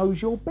that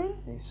shows your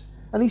bentness.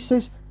 And he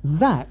says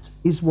that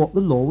is what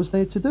the law was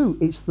there to do.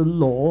 It's the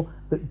law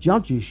that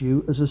judges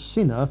you as a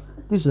sinner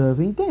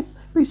deserving death.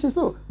 But he says,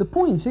 look, the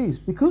point is,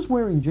 because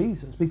we're in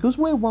Jesus, because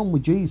we're one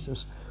with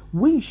Jesus,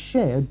 we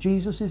share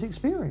Jesus'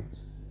 experience.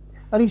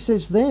 And he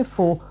says,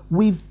 therefore,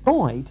 we've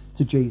died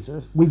to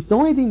Jesus. We've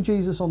died in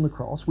Jesus on the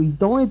cross. We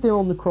died there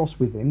on the cross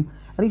with him.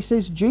 And he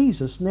says,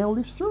 Jesus now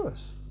lives through us.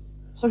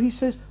 So he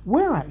says,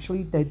 we're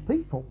actually dead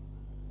people.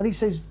 And he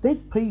says,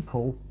 dead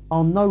people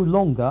are no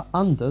longer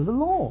under the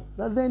law.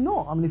 They're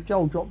not. I mean, if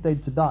Joel dropped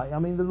dead today,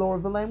 the law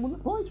of the land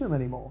wouldn't apply to him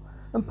anymore.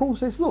 And Paul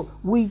says, look,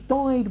 we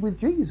died with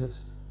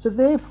Jesus. So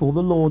therefore,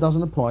 the law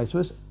doesn't apply to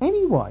us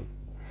anyway.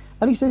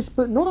 And he says,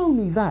 but not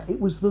only that, it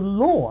was the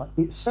law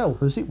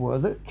itself, as it were,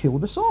 that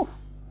killed us off.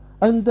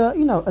 And,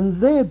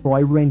 and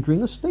thereby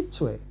rendering us dead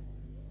to it.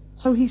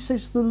 So he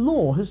says the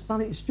law has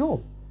done its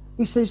job.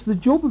 He says the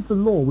job of the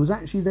law was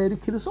actually there to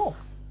kill us off.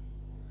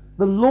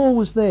 The law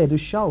was there to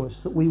show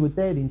us that we were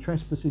dead in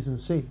trespasses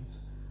and sins,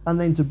 and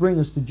then to bring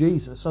us to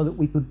Jesus so that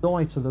we could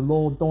die to the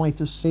law, die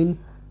to sin,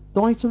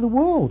 die to the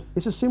world.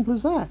 It's as simple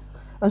as that.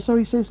 And so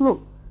he says,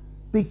 look,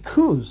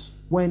 because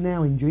we're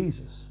now in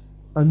Jesus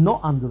and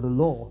not under the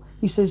law,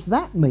 he says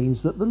that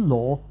means that the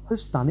law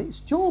has done its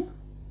job.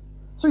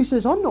 So he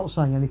says, I'm not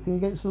saying anything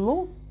against the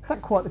law. In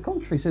fact, quite the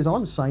contrary. He says,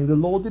 I'm saying the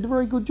law did a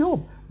very good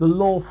job. The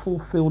law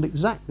fulfilled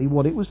exactly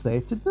what it was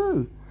there to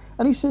do.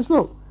 And he says,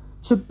 look,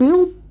 to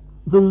build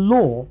the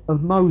law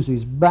of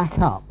Moses back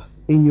up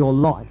in your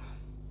life,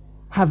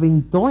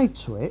 having died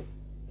to it,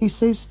 he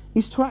says,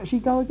 is to actually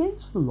go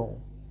against the law.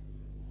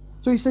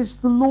 So he says,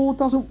 the law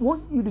doesn't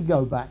want you to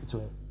go back to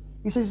it.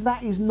 He says,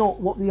 that is not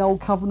what the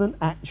Old Covenant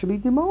actually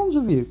demands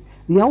of you.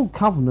 The Old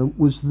Covenant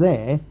was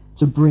there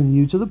to bring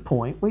you to the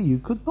point where you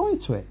could die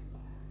to it.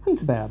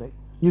 Think about it.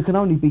 You can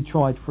only be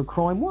tried for a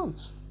crime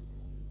once.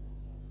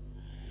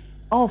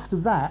 After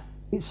that,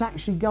 it's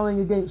actually going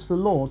against the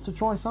law to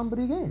try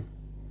somebody again.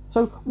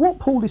 So what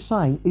Paul is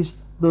saying is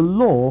the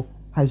law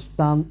has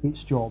done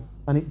its job,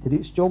 and it did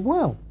its job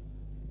well.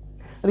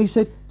 And he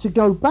said to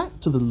go back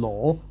to the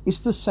law is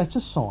to set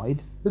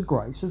aside the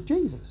grace of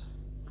Jesus,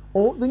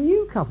 or the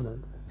new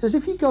covenant. He says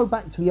if you go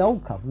back to the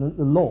old covenant,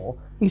 the law,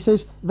 he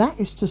says that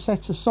is to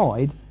set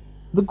aside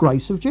the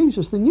grace of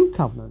Jesus, the new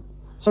covenant.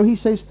 So he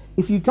says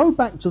if you go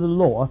back to the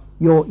law,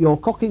 you're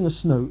cocking a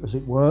snoot, as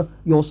it were.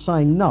 You're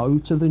saying no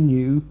to the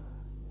new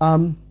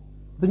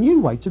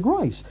way to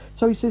grace.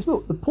 So he says,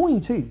 look, the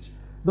point is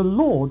the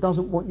law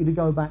doesn't want you to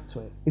go back to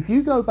it. If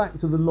you go back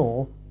to the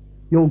law,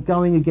 you're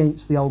going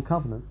against the old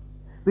covenant.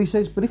 But he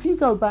says, but if you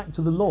go back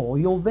to the law,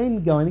 you're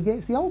then going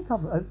against the old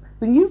covenant,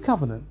 the new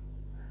covenant.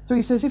 So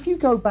he says, if you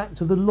go back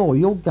to the law,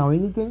 you're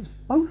going against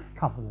both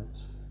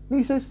covenants. And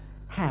he says,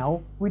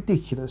 how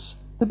ridiculous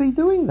to be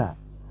doing that.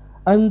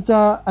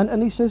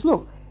 And he says,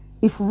 look,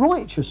 if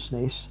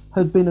righteousness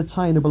had been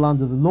attainable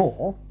under the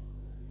law,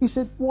 he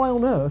said, why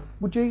on earth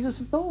would Jesus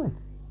have died?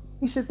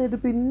 He said there'd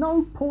have been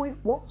no point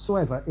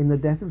whatsoever in the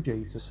death of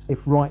Jesus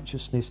if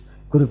righteousness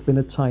could have been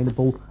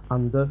attainable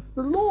under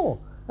the law.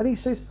 And he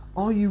says,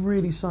 are you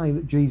really saying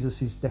that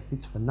Jesus' death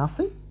is for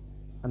nothing?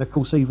 And of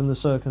course, even the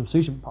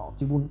circumcision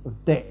party wouldn't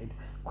have dared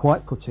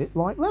quite put it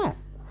like that.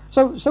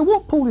 So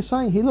what Paul is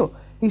saying here, look,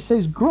 he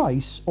says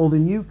grace, or the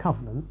new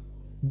covenant,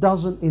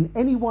 doesn't in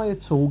any way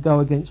at all go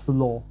against the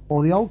law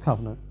or the old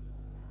covenant,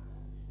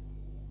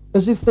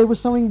 as if there was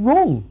something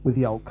wrong with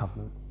the old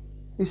covenant.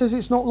 He says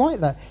it's not like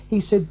that. He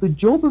said the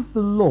job of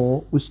the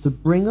law was to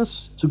bring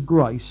us to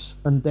grace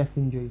and death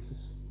in Jesus.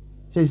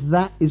 He says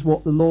that is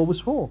what the law was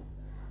for.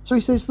 So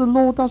he says the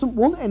law doesn't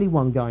want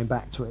anyone going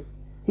back to it.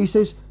 He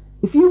says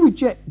if you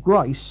reject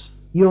grace,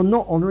 you're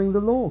not honouring the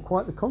law.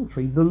 Quite the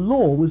contrary. The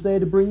law was there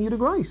to bring you to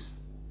grace.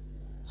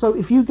 So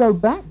if you go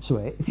back to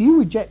it, if you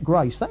reject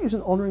grace, that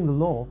isn't honouring the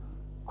law.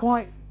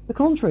 Quite the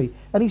contrary.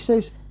 And he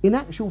says, in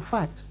actual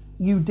fact,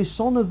 you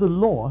dishonour the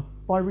law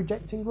by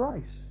rejecting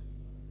grace.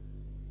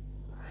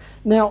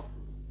 Now,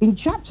 in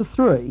chapter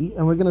 3,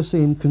 and we're going to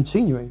see him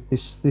continuing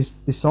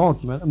this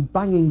argument and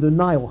banging the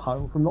nail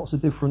home from lots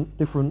of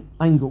different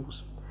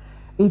angles.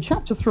 In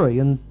chapter 3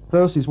 and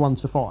verses 1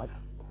 to 5,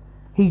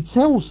 he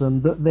tells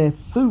them that they're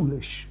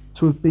foolish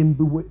to have been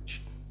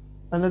bewitched.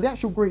 And the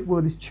actual Greek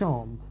word is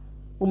charmed,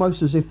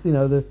 almost as if,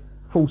 the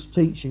false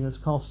teaching has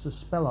cast a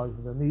spell over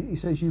them. He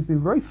says, you've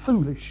been very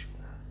foolish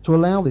to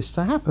allow this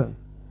to happen.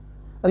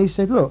 And he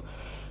said, look,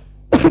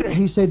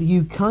 he said,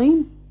 you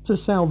came to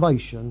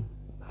salvation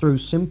through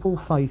simple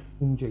faith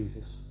in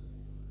Jesus.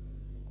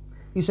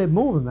 He said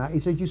more than that. He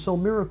said, you saw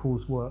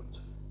miracles worked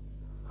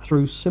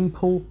through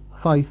simple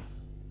faith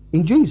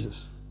in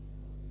Jesus.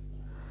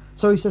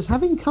 So he says,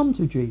 having come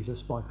to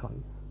Jesus by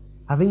faith,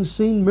 having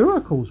seen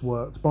miracles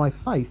worked by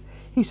faith,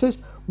 he says,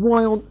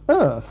 why on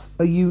earth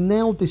are you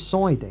now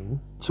deciding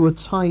to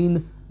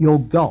attain your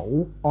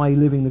goal, i.e.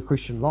 living the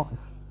Christian life,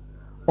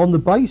 on the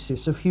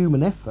basis of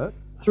human effort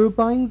through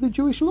obeying the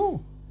Jewish law?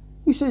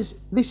 He says,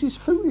 this is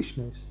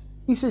foolishness.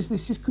 He says,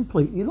 this is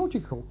completely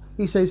illogical.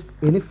 He says,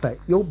 in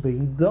effect, you're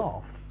being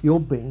daft. You're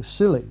being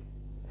silly.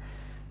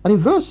 And in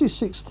verses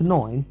 6 to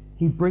 9,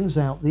 he brings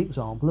out the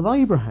example of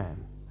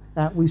Abraham.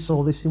 We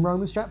saw this in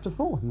Romans chapter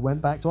 4. He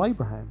went back to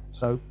Abraham.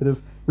 So, a bit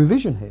of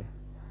revision here.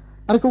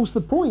 And of course,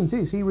 the point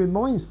is, he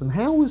reminds them,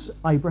 how was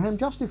Abraham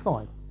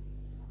justified?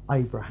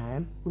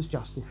 Abraham was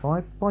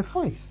justified by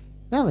faith.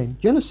 Now then,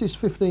 Genesis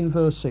 15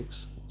 verse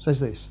 6 says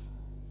this: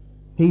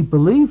 he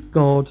believed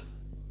God,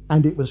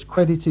 and it was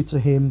credited to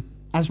him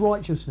as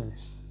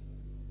righteousness.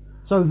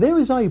 So there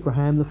is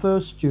Abraham, the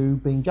first Jew,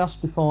 being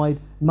justified,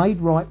 made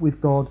right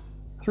with God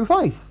through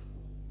faith.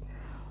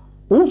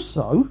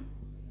 Also,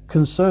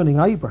 concerning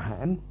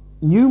Abraham,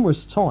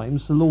 numerous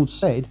times the Lord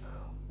said,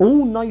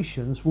 all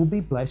nations will be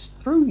blessed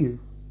through you.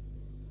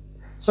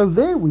 So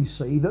there we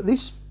see that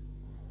this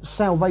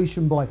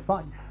salvation by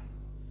faith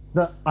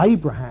that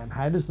Abraham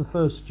had as the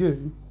first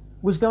Jew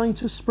was going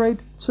to spread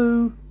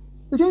to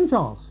the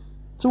Gentiles,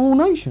 to all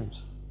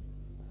nations.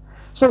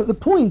 So the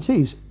point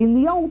is, in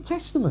the Old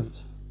Testament,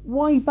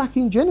 way back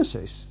in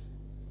Genesis,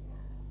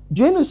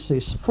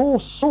 Genesis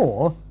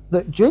foresaw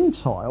that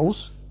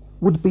Gentiles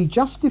would be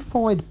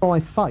justified by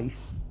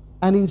faith,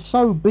 and in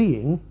so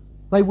being,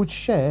 they would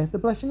share the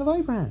blessing of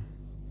Abraham.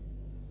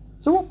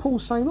 So what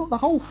Paul's saying, look, the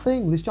whole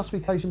thing, this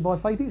justification by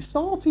faith, it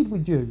started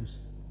with Jews.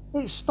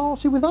 It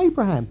started with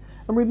Abraham.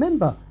 And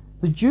remember,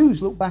 the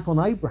Jews look back on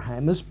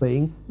Abraham as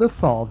being the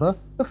father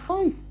of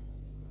faith.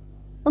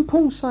 And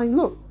Paul's saying,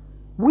 look,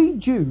 we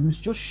Jews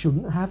just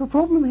shouldn't have a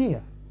problem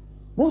here.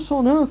 What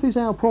on earth is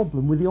our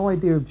problem with the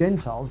idea of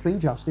Gentiles being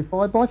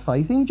justified by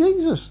faith in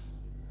Jesus?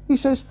 He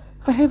says,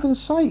 for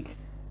heaven's sake,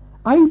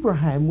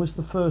 Abraham was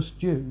the first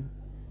Jew.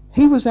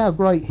 He was our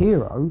great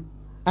hero,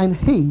 and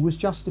he was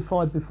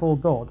justified before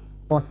God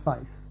by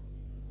faith.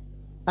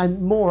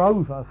 And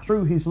moreover,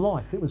 through his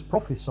life, it was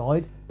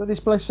prophesied that this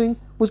blessing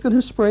was going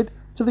to spread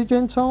to the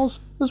Gentiles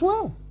as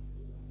well.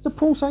 So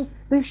Paul's saying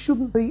there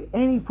shouldn't be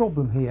any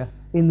problem here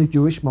in the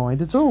Jewish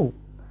mind at all.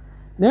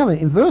 Now then,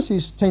 in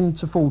verses 10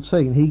 to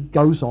 14, he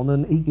goes on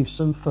and he gives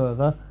some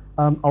further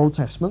Old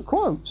Testament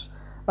quotes.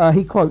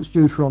 He quotes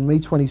Deuteronomy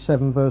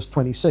 27 verse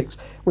 26,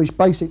 which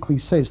basically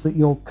says that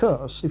you're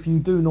cursed if you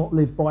do not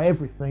live by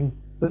everything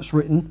that's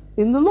written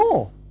in the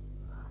law.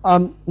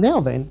 Now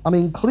then, I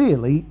mean,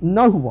 clearly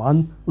no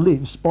one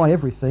lives by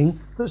everything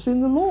that's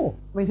in the law.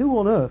 I mean, who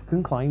on earth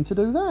can claim to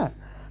do that?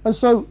 And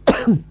so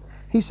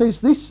he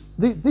says this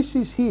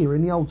is here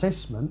in the Old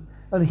Testament,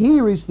 and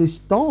here is this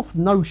daft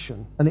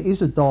notion, and it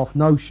is a daft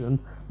notion,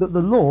 that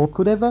the law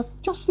could ever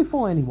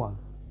justify anyone.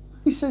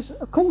 He says,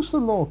 of course the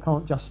law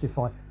can't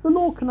justify. The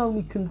law can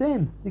only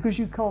condemn, because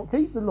you can't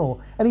keep the law.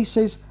 And he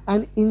says,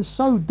 and in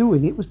so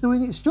doing, it was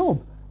doing its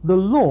job. The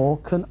law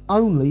can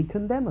only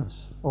condemn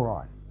us. All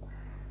right.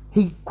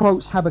 He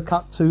quotes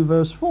Habakkuk 2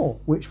 verse 4,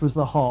 which was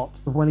the heart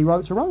of when he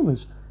wrote to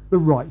Romans. The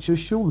righteous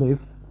shall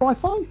live by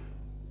faith.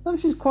 Now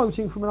this is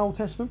quoting from an Old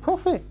Testament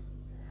prophet.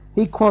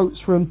 He quotes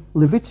from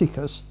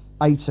Leviticus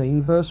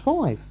 18 verse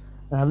 5.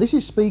 Now this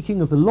is speaking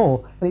of the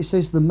law, and it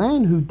says, the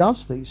man who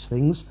does these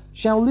things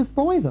shall live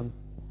by them.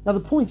 Now the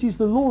point is,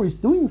 the law is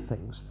doing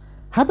things.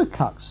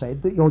 Habakkuk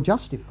said that you're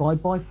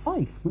justified by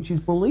faith, which is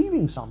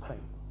believing something.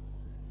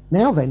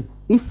 Now then,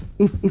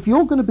 if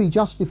you're going to be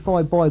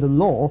justified by the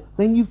law,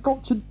 then you've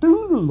got to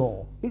do the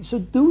law. It's a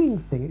doing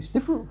thing. It's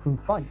different from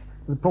faith.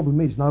 The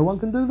problem is no one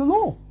can do the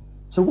law.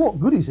 So what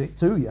good is it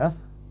to you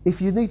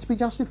if you need to be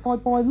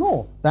justified by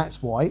law?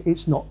 That's why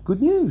it's not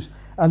good news.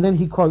 And then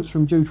he quotes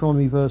from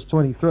Deuteronomy verse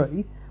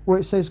 23, where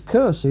it says,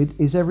 cursed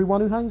is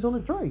everyone who hangs on a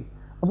tree.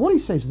 And what he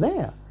says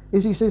there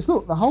is, he says,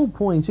 look, the whole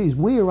point is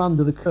we're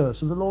under the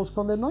curse of the law's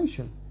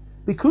condemnation.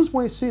 Because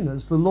we're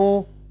sinners, the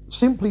law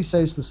simply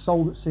says the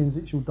soul that sins,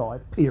 it shall die,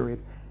 period.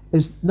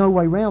 There's no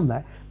way around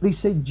that. But he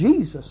said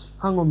Jesus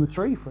hung on the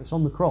tree for us,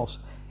 on the cross.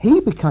 He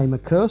became a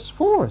curse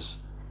for us.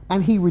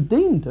 And he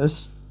redeemed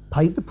us,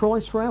 paid the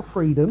price for our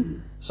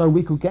freedom, so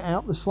we could get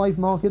out the slave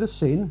market of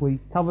sin. We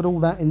covered all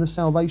that in the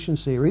salvation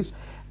series.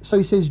 So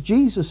he says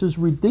Jesus has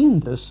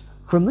redeemed us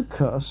from the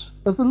curse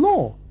of the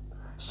law.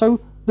 So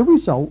the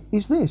result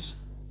is this.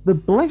 The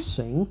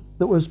blessing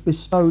that was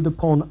bestowed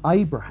upon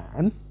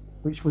Abraham,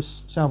 which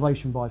was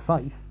salvation by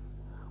faith,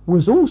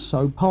 was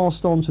also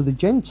passed on to the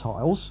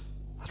Gentiles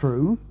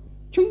through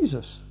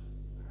Jesus.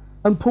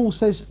 And Paul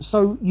says,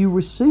 so you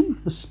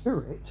receive the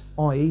Spirit,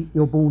 i.e.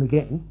 you're born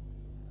again,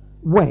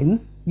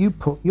 when you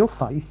put your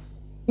faith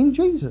in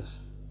Jesus.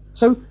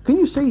 So can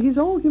you see his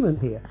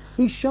argument here?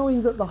 He's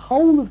showing that the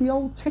whole of the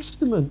Old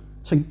Testament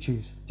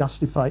teaches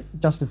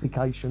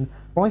justification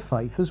by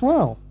faith as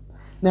well.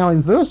 Now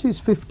in verses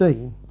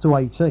 15 to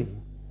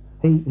 18,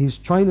 his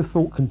train of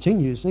thought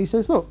continues, and he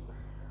says, look,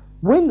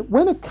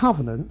 when a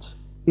covenant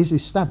is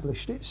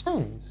established, it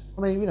stands.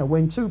 I mean, you know,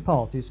 when two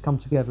parties come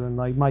together and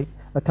they make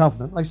a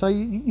covenant, they say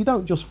you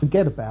don't just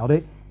forget about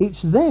it,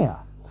 it's there.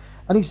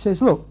 And he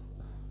says, look,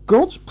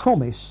 God's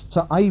promise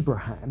to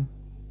Abraham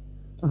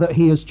that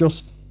he has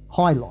just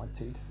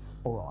highlighted,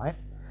 all right.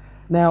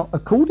 Now,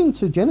 according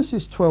to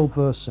Genesis 12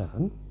 verse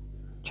 7,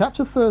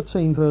 chapter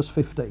 13 verse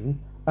 15,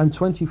 and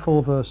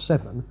 24 verse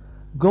 7,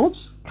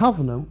 God's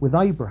covenant with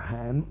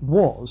Abraham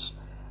was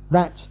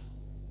that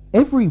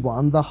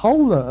everyone, the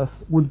whole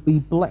earth, would be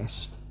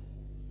blessed,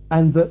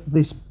 and that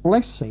this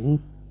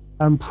blessing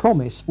and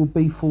promise would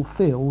be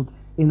fulfilled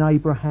in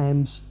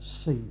Abraham's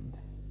seed.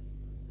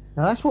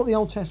 Now that's what the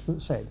Old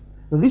Testament said,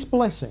 that this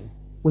blessing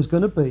was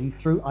going to be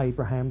through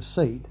Abraham's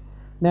seed.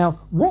 Now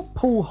what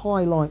Paul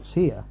highlights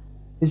here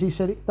is, he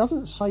said it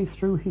doesn't say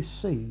through his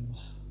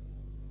seeds.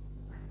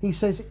 He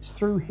says it's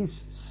through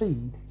his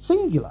seed,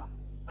 singular,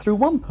 through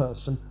one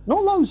person,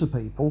 not loads of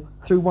people,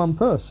 through one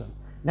person.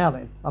 Now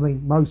then, I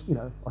mean, most,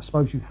 I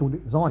suppose you thought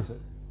it was Isaac,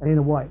 and in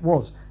a way it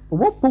was. But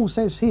what Paul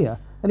says here,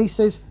 and he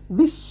says,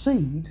 this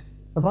seed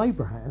of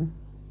Abraham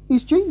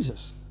is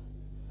Jesus.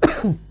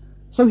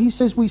 So he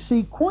says we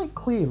see quite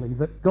clearly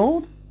that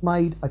God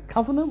made a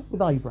covenant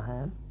with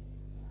Abraham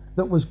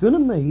that was going to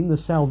mean the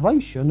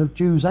salvation of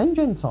Jews and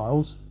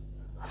Gentiles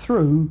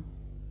through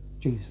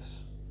Jesus,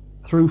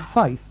 through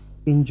faith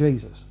in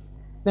Jesus.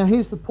 Now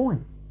here's the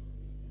point.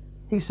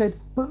 He said,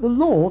 but the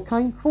law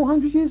came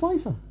 400 years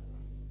later.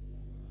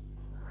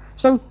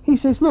 So he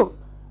says, look,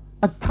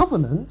 a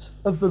covenant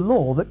of the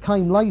law that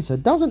came later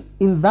doesn't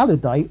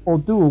invalidate or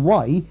do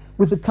away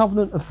with the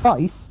covenant of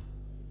faith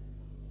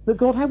that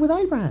God had with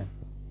Abraham.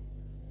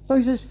 So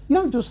he says, you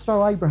don't just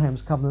throw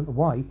Abraham's covenant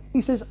away.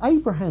 He says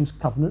Abraham's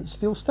covenant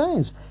still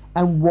stands.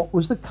 And what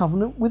was the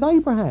covenant with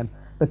Abraham?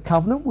 The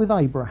covenant with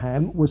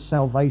Abraham was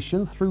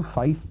salvation through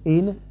faith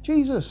in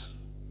Jesus.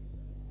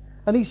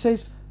 And he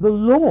says the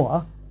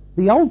law,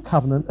 the old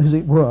covenant as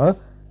it were,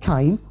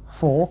 came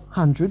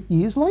 400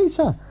 years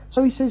later.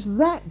 So he says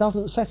that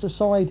doesn't set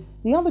aside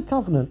the other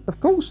covenant. Of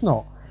course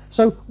not.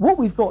 So what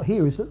we've got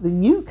here is that the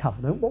new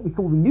covenant, what we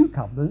call the new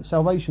covenant,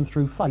 salvation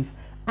through faith,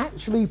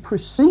 actually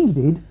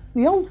preceded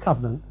the old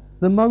covenant,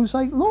 the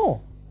Mosaic law.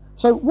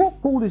 So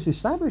what Paul is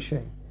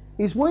establishing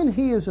is when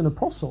he as an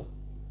apostle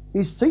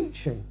is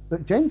teaching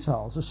that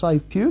Gentiles are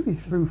saved purely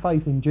through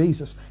faith in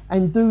Jesus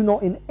and do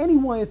not in any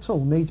way at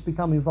all need to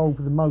become involved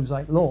with the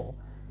Mosaic law,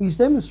 he's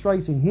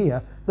demonstrating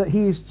here that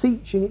he is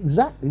teaching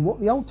exactly what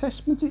the Old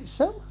Testament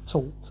itself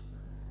taught.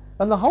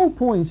 And the whole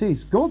point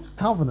is God's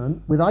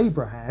covenant with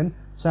Abraham,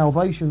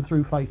 salvation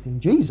through faith in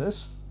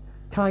Jesus,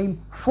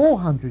 came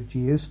 400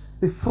 years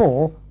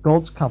before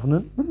God's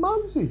covenant with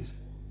Moses.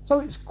 So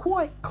it's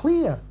quite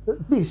clear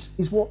that this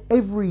is what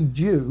every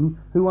Jew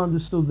who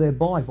understood their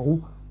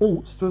Bible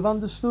ought to have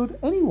understood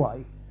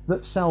anyway,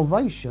 that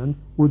salvation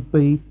would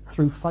be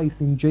through faith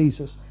in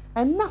Jesus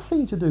and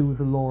nothing to do with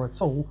the law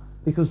at all,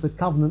 because the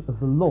covenant of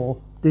the law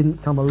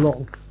didn't come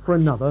along for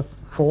another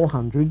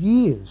 400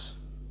 years.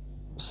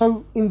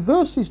 So in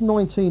verses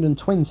 19 and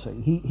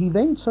 20, he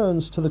then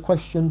turns to the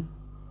question,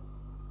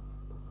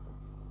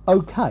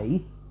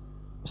 okay,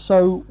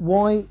 so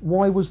why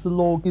was the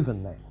law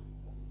given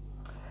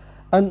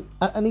then?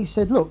 And he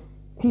said, look,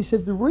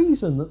 the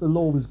reason that the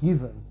law was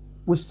given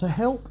was to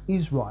help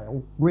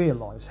Israel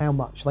realise how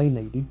much they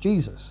needed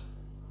Jesus.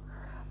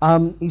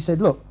 He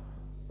said, look,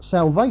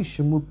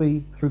 salvation would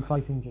be through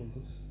faith in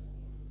Jesus.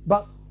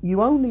 But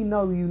you only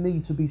know you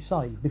need to be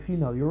saved if you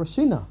know you're a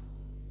sinner.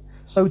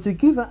 So to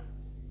give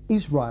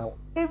Israel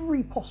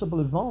every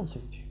possible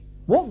advantage,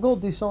 what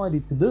God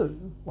decided to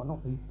do, well, not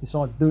he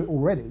decided to do it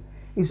already,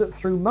 is that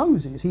through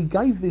Moses he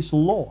gave this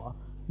law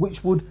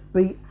which would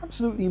be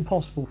absolutely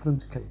impossible for them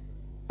to keep.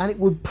 And it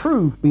would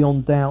prove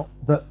beyond doubt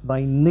that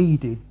they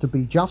needed to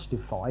be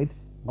justified,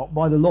 not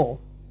by the law,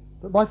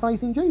 but by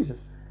faith in Jesus.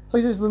 So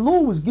he says the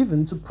law was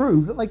given to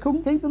prove that they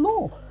couldn't keep the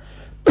law.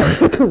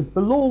 The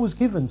law was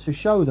given to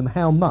show them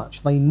how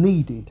much they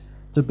needed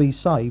to be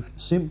saved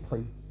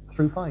simply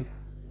through faith,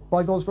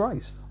 by God's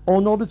grace,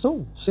 or not at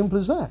all. Simple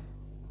as that.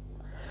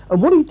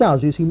 And what he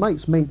does is he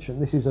makes mention,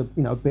 this is a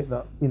bit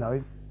that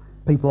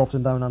people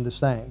often don't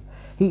understand.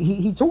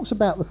 He talks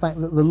about the fact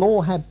that the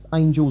law had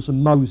angels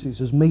and Moses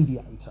as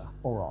mediator,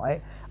 all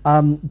right,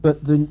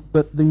 but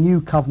the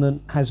new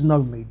covenant has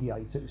no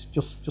mediator. It's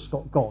just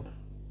got God,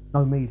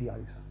 no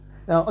mediator.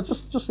 Now, I'll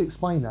just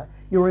explain that.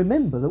 You'll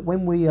remember that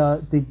when we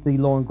did the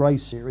Law and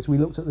Grace series, we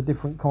looked at the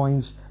different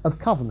kinds of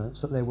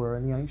covenants that there were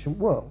in the ancient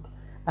world,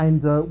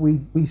 and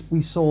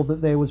we saw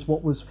that there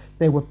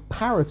were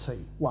parity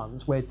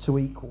ones where two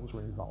equals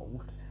were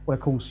involved. Where,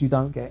 of course, you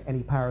don't get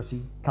any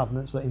parity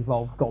covenants that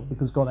involve God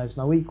because God has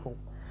no equal.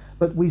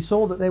 But we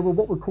saw that there were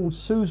what were called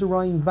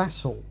suzerain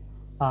vassal,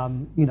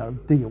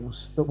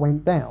 deals that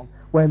went down,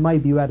 where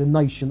maybe you had a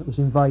nation that was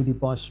invaded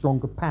by a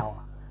stronger power,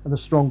 and the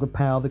stronger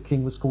power, the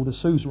king, was called a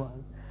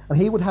suzerain. And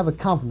he would have a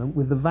covenant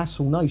with the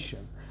vassal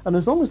nation, and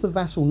as long as the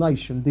vassal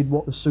nation did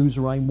what the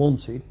suzerain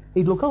wanted,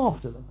 he'd look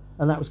after them,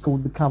 and that was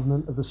called the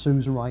covenant of the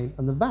suzerain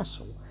and the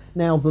vassal.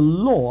 Now, the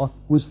law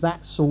was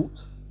that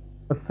sort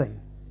of thing,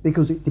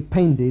 because it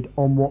depended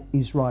on what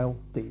Israel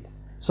did.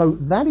 So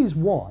that is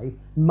why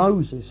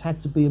Moses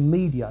had to be a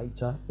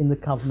mediator in the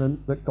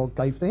covenant that God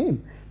gave to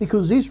him,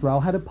 because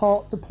Israel had a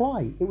part to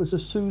play. It was a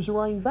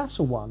suzerain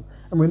vassal one.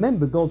 And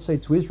remember, God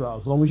said to Israel,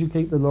 as long as you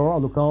keep the law,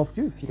 I'll look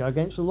after you. If you go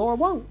against the law, I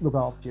won't look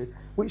after you,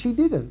 which he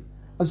didn't.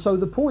 And so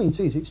the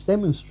point is, it's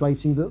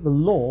demonstrating that the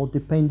law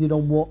depended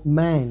on what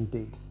man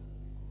did.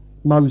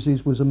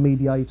 Moses was a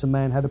mediator,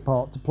 man had a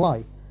part to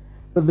play.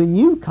 But the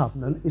new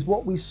covenant is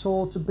what we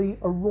saw to be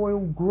a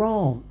royal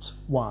grant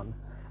one.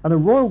 And a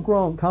royal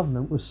grant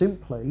covenant was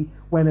simply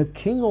when a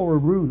king or a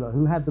ruler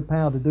who had the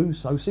power to do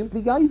so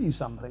simply gave you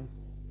something.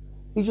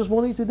 He just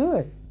wanted to do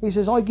it. He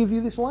says, I give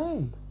you this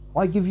land.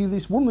 I give you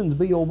this woman to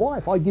be your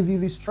wife. I give you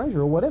this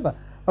treasure or whatever.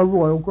 A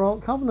royal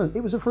grant covenant.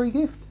 It was a free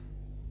gift.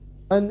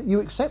 And you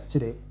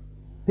accepted it,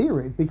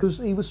 period, because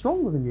he was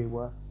stronger than you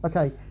were.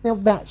 Okay, now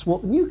that's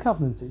what the new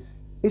covenant is.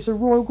 It's a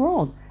royal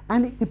grant.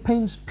 And it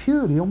depends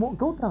purely on what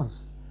God does.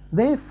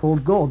 Therefore,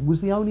 God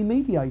was the only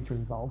mediator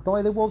involved.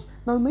 There was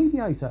no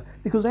mediator,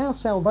 because our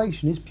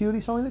salvation is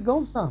purely something that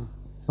God's done.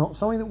 It's not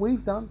something that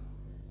we've done.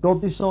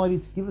 God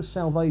decided to give us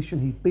salvation.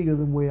 He's bigger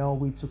than we are.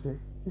 We took it.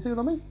 You see what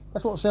I mean?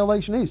 That's what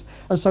salvation is.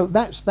 And so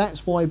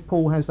that's why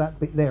Paul has that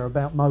bit there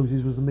about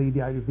Moses was the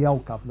mediator of the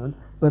old covenant,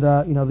 but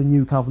the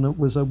new covenant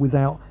was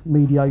without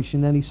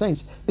mediation in any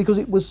sense, because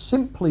it was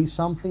simply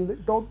something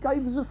that God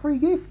gave as a free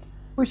gift,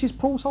 which is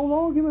Paul's whole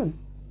argument.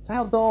 It's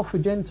how daft for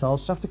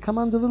Gentiles to have to come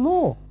under the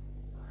law.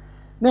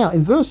 Now,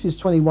 in verses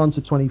 21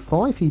 to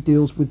 25, he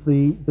deals with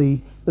the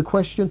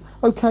question,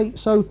 okay,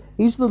 so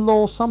is the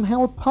law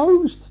somehow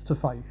opposed to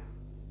faith?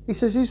 He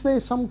says, is there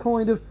some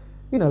kind of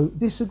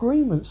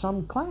disagreement,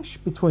 some clash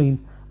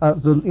between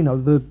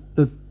the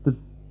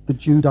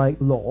Judaic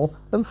law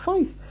and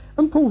faith.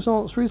 And Paul's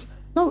answer is,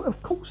 no,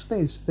 of course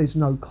there's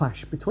no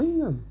clash between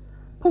them.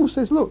 Paul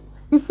says, look,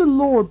 if the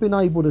law had been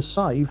able to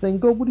save, then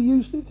God would have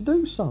used it to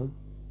do so.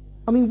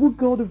 I mean, would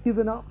God have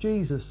given up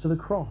Jesus to the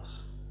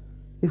cross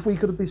if we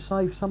could have been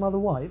saved some other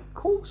way? Of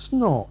course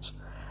not.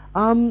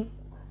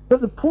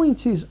 But the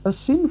point is, a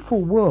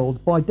sinful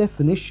world, by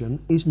definition,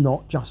 is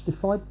not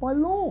justified by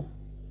law.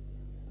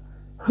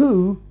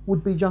 Who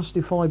would be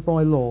justified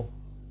by law?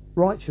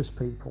 Righteous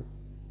people.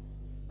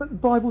 But the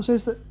Bible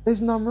says that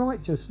there's none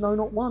righteous, no,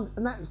 not one.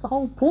 And that's the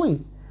whole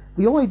point.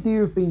 The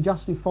idea of being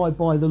justified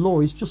by the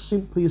law is just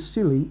simply a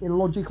silly,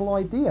 illogical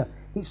idea.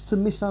 It's to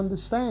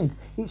misunderstand.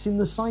 It's in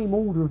the same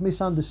order of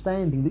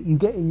misunderstanding that you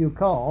get in your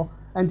car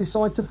and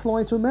decide to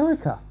fly to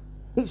America.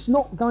 It's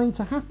not going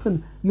to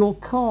happen. Your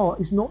car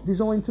is not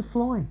designed to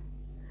fly.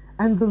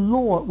 And the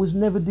law was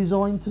never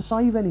designed to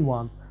save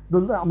anyone.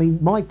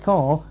 My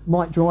car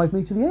might drive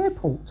me to the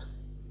airport.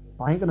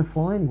 I ain't going to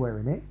fly anywhere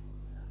in it.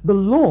 The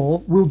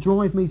law will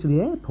drive me to the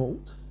airport,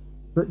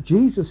 but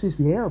Jesus is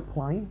the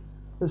aeroplane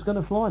that's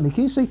going to fly me.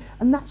 Can you see?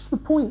 And that's the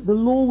point. The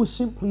law was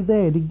simply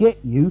there to get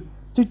you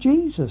to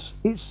Jesus.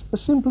 It's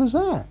as simple as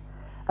that.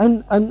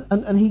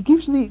 And he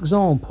gives the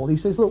example. He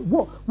says, look,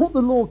 what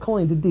the law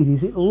kind of did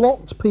is it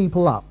locked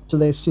people up to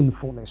their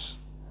sinfulness.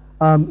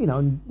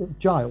 In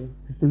jail,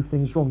 if you do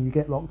things wrong, you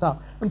get locked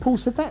up. And Paul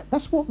said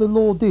that's what the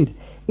law did.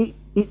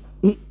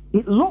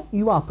 It locked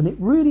you up, and it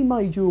really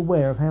made you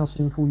aware of how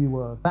sinful you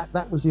were.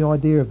 That was the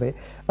idea of it.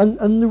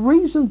 And the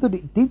reason that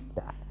it did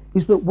that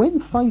is that when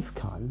faith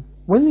came,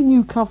 when the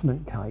new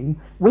covenant came,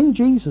 when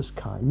Jesus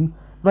came,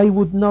 they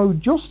would know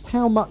just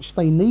how much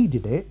they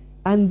needed it,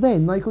 and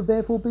then they could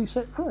therefore be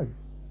set free.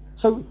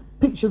 So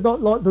picture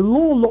like the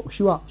law locks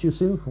you up to your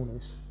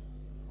sinfulness,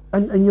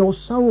 and you're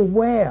so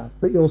aware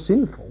that you're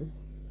sinful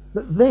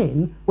that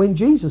then when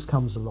Jesus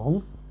comes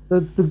along,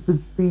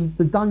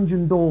 the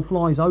dungeon door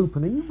flies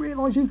open and you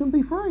realise you can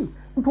be free.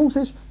 And Paul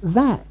says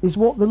that is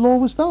what the law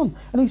was done.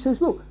 And he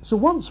says, look, so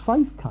once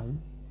faith came,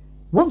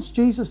 once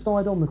Jesus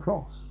died on the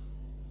cross,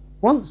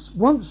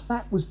 once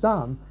that was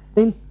done,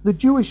 then the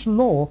Jewish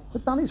law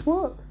had done its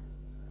work.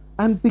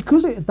 And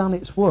because it had done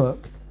its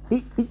work,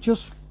 it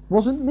just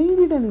wasn't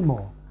needed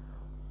anymore.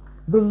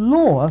 The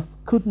law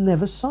could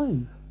never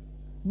save.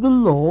 The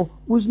law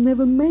was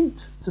never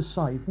meant to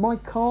save. My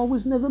car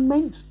was never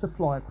meant to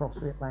fly across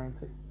the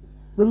Atlantic.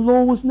 The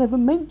law was never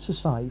meant to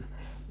save,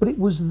 but it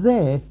was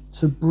there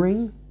to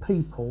bring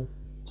people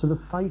to the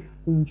faith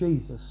in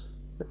Jesus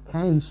that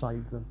can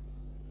save them.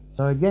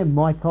 So again,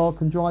 my car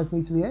can drive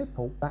me to the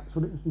airport. That's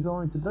what it was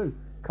designed to do.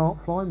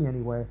 Can't fly me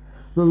anywhere.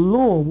 The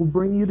law will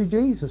bring you to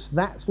Jesus.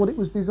 That's what it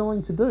was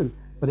designed to do,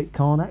 but it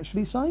can't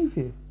actually save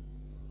you.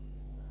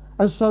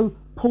 And so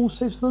Paul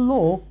says the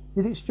law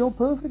did its job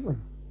perfectly.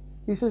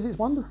 He says it's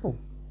wonderful.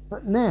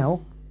 But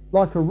now,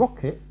 like a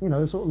rocket,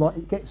 sort of like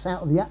it gets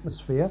out of the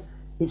atmosphere,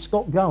 it's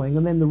got going,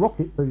 and then the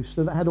rocket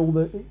booster that had all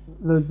the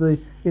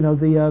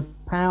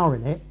power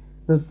in it,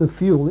 the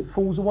fuel, it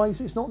falls away,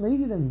 so it's not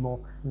needed anymore.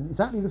 In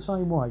exactly the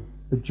same way,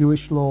 the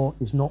Jewish law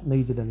is not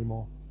needed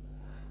anymore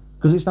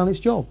because it's done its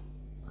job.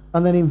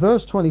 And then in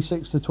verse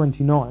 26 to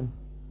 29,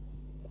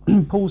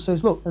 Paul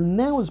says, look, and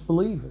now as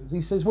believers,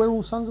 he says, we're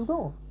all sons of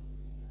God.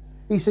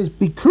 He says,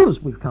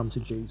 because we've come to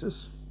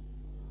Jesus,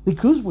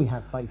 because we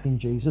have faith in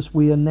Jesus,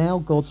 we are now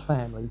God's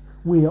family.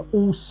 We are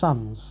all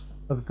sons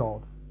of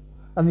God.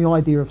 And the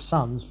idea of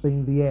sons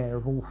being the heir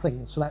of all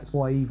things. So that's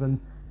why even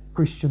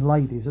Christian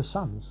ladies are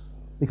sons,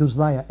 because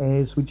they are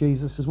heirs with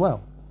Jesus as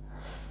well.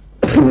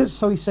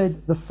 So he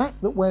said, the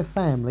fact that we're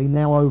family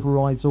now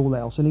overrides all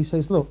else. And he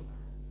says, look,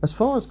 as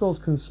far as God's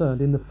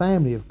concerned, in the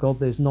family of God,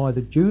 there's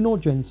neither Jew nor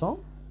Gentile.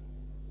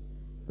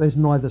 There's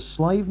neither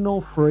slave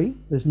nor free.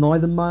 There's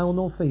neither male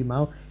nor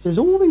female. He says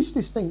all these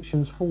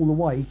distinctions fall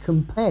away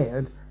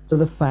compared to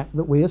the fact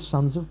that we are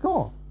sons of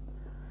God.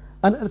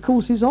 And of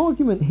course his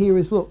argument here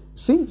is, look,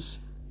 since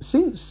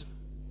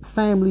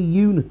family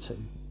unity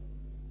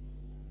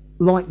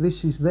like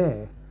this is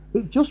there,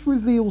 it just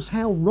reveals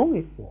how wrong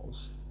it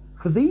was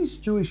for these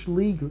Jewish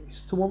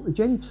legalists to want the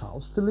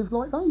Gentiles to live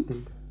like they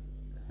did.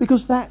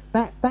 Because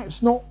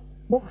that's not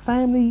what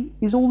family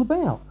is all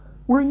about.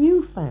 We're a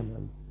new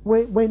family.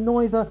 We're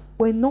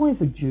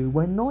neither Jew,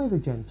 we're neither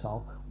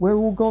Gentile. We're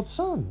all God's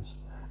sons.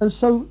 And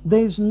so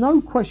there's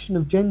no question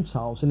of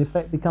Gentiles in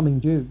effect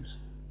becoming Jews,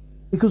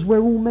 because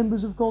we're all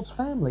members of God's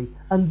family,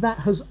 and that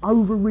has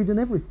overridden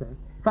everything.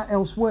 In fact,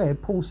 elsewhere,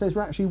 Paul says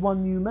we're actually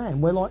one new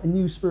man. We're like a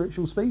new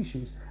spiritual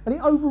species, and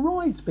it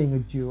overrides being a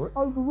Jew, or it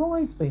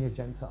overrides being a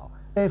Gentile.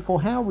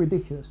 Therefore, how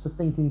ridiculous to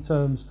think in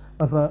terms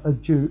of a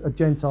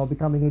Gentile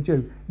becoming a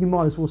Jew. You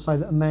might as well say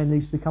that a man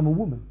needs to become a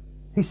woman.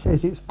 He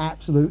says it's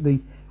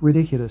absolutely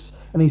ridiculous.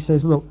 And he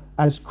says, look,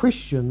 as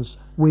Christians,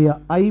 we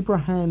are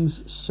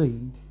Abraham's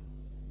seed.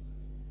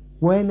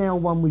 We're now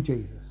one with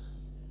Jesus.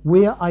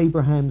 We are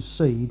Abraham's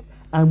seed,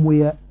 and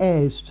we are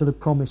heirs to the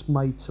promise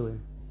made to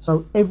him.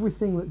 So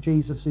everything that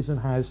Jesus is and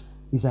has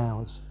is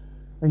ours.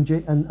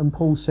 And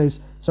Paul says,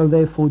 so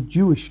therefore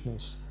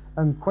Jewishness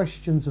and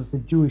questions of the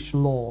Jewish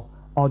law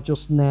are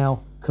just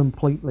now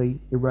completely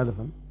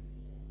irrelevant.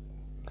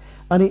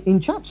 And in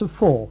chapter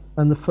 4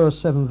 and the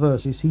first 7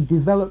 verses, he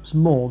develops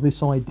more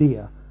this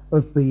idea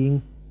of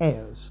being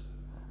heirs.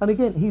 And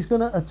again, he's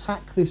going to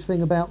attack this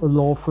thing about the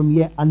law from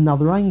yet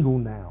another angle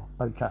now,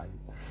 okay?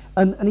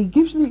 And he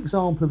gives the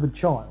example of a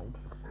child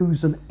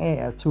who's an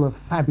heir to a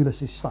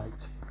fabulous estate.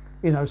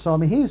 You know, so I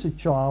mean, here's a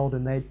child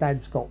and their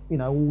dad's got, you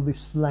know, all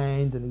this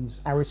land and he's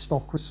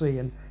aristocracy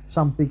and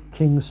some big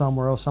king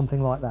somewhere or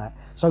something like that.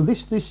 So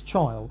this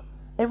child,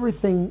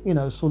 everything, you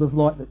know, sort of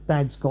like that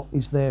dad's got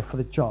is there for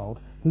the child.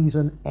 He's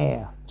an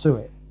heir to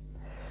it.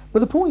 But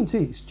the point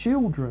is,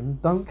 children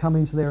don't come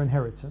into their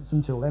inheritance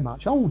until they're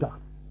much older.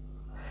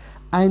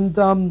 And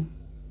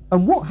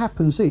what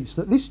happens is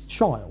that this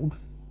child,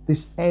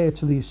 this heir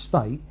to the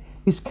estate,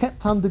 is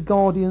kept under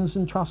guardians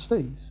and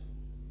trustees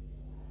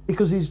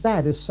because his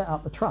dad has set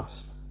up a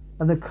trust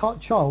and the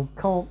child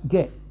can't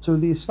get to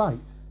the estate.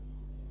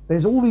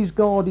 There's all these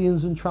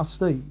guardians and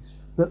trustees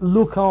that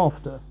look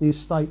after the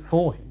estate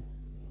for him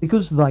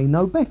because they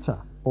know better,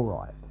 all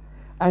right?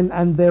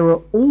 And there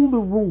are all the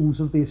rules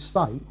of the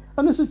estate,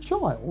 and as a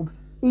child,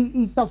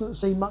 he doesn't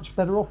seem much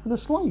better off than a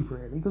slave,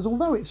 really, because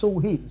although it's all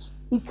his,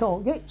 he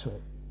can't get to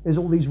it. There's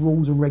all these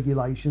rules and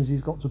regulations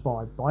he's got to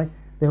abide by.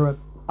 There are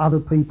other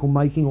people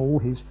making all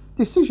his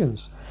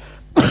decisions.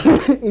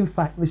 In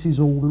fact, this is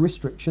all the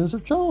restrictions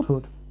of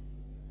childhood.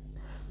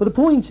 But the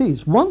point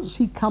is, once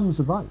he comes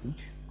of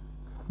age,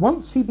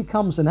 once he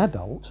becomes an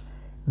adult,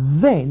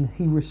 then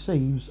he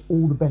receives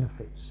all the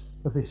benefits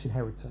of this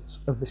inheritance,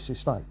 of this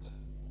estate.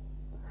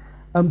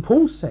 And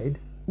Paul said,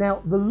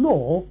 now the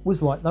law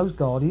was like those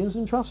guardians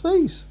and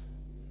trustees.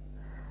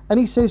 And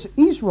he says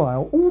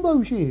Israel, all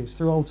those years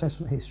through Old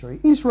Testament history,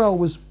 Israel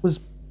was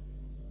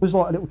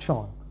like a little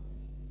child.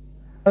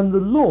 And the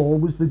law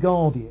was the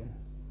guardian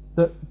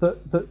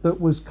that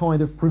was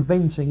kind of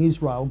preventing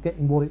Israel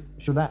getting what it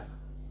should have.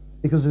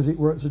 Because as it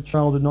were, it's a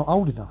child and not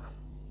old enough.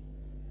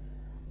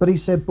 But he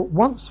said, but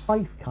once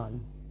faith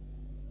came,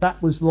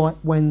 that was like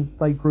when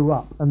they grew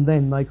up and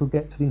then they could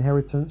get to the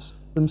inheritance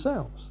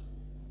themselves.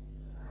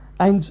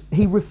 And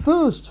he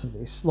refers to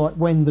this, like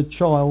when the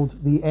child,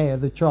 the heir,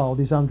 the child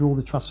is under all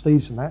the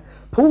trustees and that.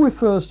 Paul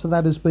refers to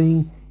that as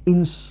being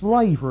in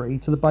slavery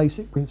to the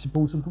basic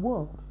principles of the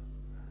world.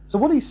 So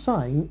what he's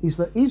saying is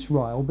that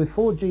Israel,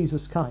 before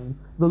Jesus came,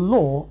 the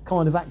law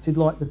kind of acted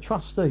like the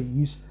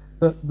trustees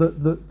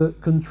that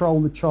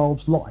control the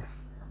child's life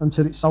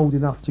until it's old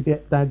enough to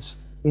get dad's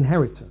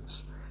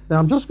inheritance. Now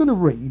I'm just going to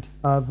read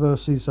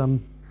verses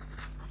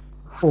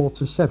 4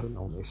 to 7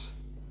 on this.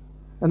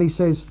 And he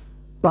says,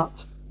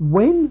 but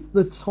when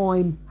the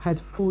time had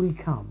fully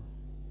come,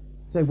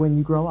 he said when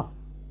you grow up,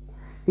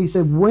 he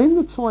said when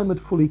the time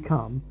had fully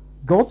come,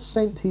 God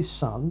sent his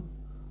son,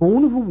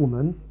 born of a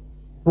woman,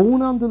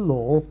 born under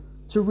law,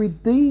 to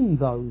redeem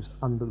those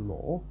under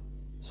law.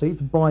 See,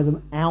 to buy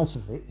them out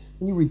of it.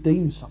 When you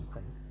redeem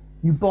something,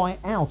 you buy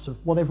out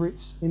of whatever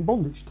it's in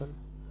bondage to,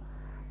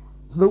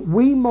 so that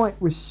we might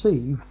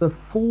receive the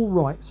full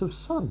rights of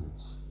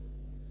sons.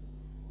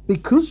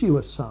 Because you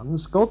are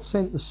sons, God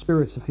sent the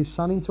Spirit of his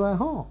Son into our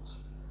hearts,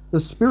 the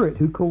Spirit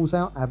who calls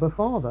out, Abba,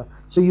 Father.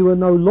 So you are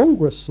no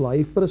longer a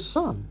slave, but a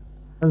son.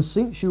 And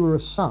since you are a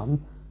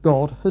son,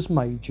 God has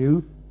made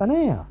you an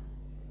heir.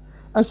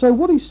 And so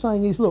what he's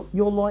saying is, look,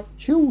 you're like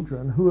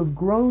children who have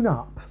grown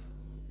up,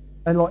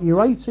 and like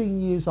you're 18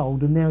 years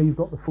old, and now you've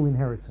got the full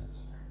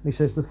inheritance. And he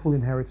says the full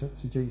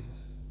inheritance of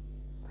Jesus.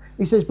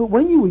 He says, but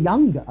when you were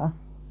younger,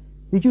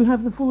 did you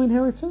have the full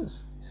inheritance?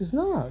 He says,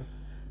 no.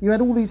 You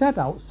had all these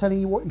adults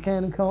telling you what you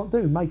can and can't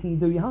do, making you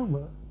do your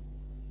homework.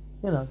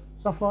 You know,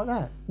 stuff like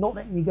that. Not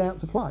letting you go out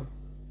to play.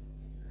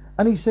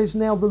 And he says,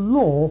 now the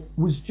law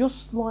was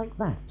just like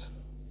that.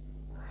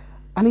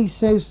 And he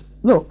says,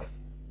 look,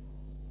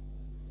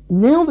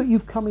 now that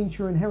you've come into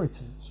your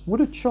inheritance, would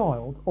a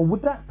child, or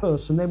would that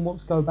person then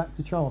want to go back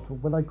to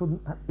childhood where they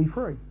couldn't be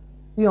free?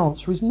 The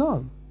answer is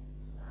no.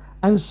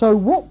 And so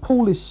what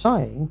Paul is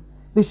saying,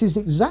 this is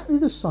exactly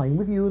the same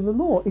with you and the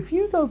law. If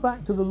you go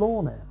back to the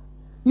law now,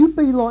 you'd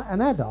be like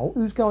an adult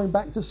who's going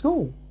back to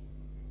school.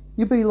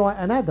 You'd be like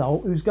an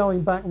adult who's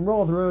going back and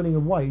rather earning a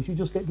wage, you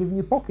just get given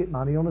your pocket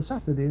money on a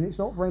Saturday, and it's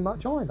not very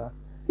much either.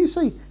 You see,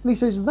 and he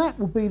says that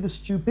would be the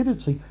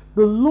stupidity.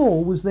 The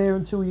law was there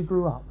until you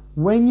grew up.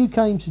 When you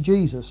came to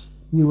Jesus,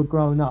 you were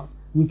grown up.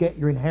 You get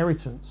your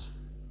inheritance.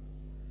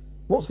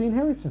 What's the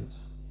inheritance?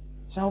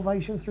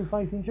 Salvation through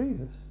faith in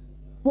Jesus.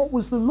 What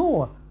was the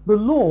law? The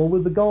law were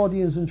the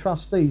guardians and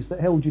trustees that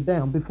held you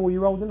down before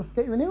you were old enough to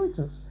get your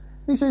inheritance.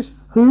 He says,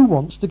 who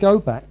wants to go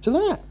back to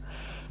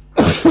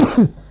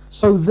that?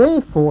 So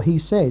therefore, he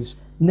says,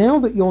 now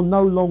that you're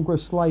no longer a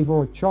slave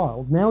or a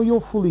child, now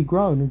you're fully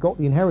grown and got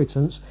the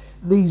inheritance,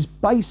 these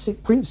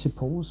basic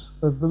principles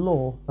of the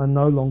law are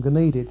no longer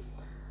needed.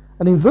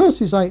 And in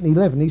verses 8 and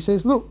 11, he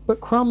says, look,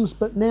 but crumbs,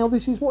 but now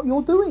this is what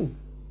you're doing.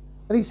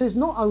 And he says,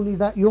 not only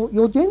that,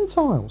 you're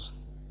Gentiles.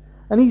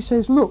 And he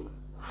says, look,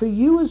 for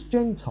you as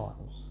Gentiles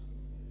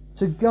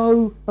to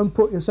go and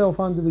put yourself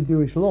under the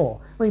Jewish law.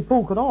 I mean,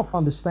 Paul could half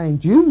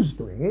understand Jews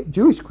doing it,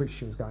 Jewish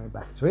Christians going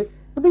back to it,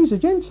 but these are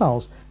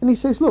Gentiles. And he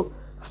says, look,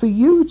 for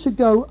you to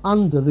go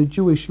under the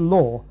Jewish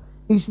law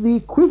is the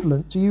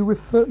equivalent to you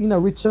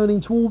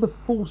returning to all the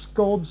false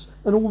gods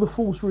and all the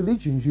false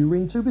religions you were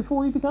into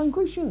before you became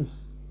Christians.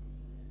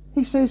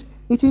 He says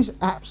it is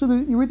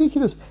absolutely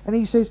ridiculous. And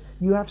he says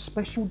you have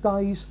special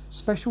days,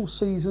 special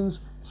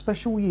seasons,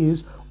 special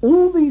years,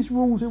 all these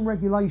rules and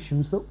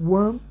regulations that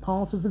weren't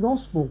part of the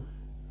gospel.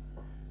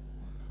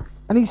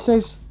 And he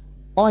says,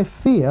 I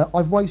fear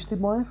I've wasted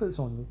my efforts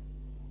on you.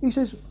 He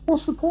says,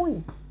 what's the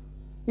point?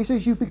 He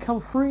says, you've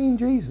become free in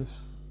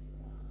Jesus.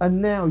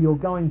 And now you're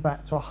going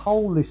back to a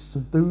whole list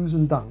of do's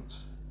and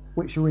don'ts,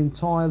 which are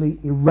entirely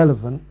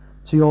irrelevant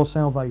to your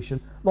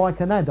salvation. Like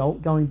an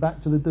adult going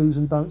back to the do's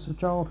and don'ts of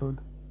childhood.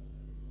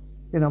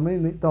 You know, I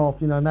mean, it's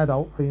daft, an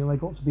adult feeling they've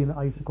got to be in at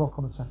 8 o'clock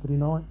on a Saturday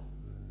night.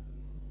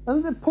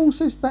 And then Paul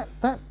says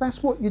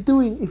that's what you're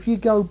doing if you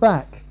go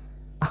back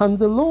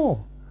under law.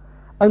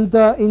 And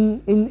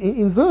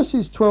in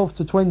verses 12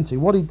 to 20,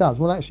 what he does,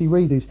 we'll actually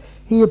read is,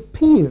 he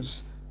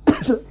appeals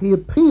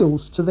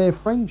to their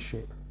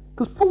friendship.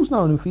 Because Paul's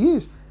known them for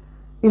years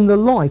in the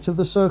light of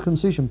the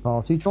circumcision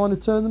party trying to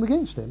turn them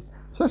against him.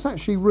 So let's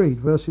actually read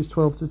verses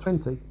 12 to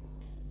 20.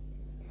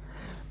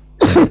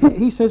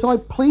 He says, I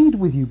plead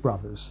with you,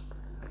 brothers,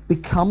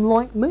 become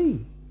like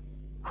me,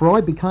 for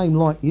I became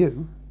like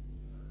you.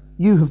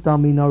 You have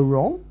done me no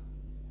wrong.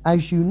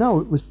 As you know,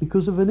 it was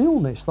because of an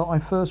illness that I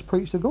first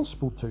preached the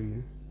gospel to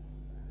you.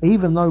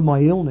 Even though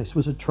my illness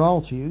was a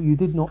trial to you, you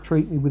did not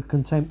treat me with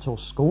contempt or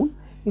scorn.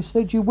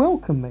 Instead, you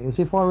welcomed me as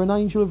if I were an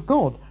angel of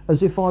God,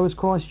 as if I was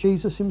Christ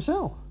Jesus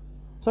himself.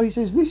 So he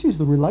says, this is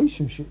the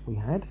relationship we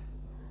had.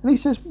 And he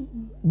says,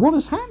 what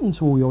has happened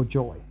to all your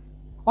joy?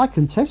 I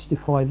can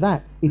testify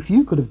that if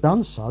you could have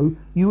done so,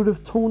 you would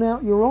have torn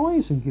out your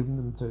eyes and given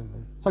them to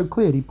me. So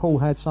clearly, Paul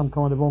had some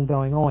kind of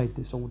ongoing eye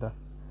disorder.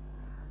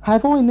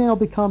 Have I now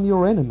become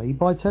your enemy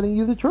by telling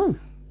you the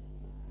truth?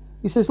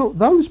 He says, look,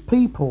 those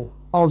people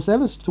are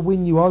zealous to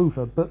win you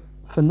over, but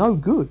for no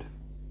good.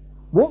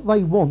 What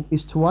they want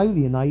is to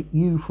alienate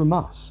you from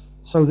us,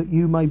 so that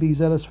you may be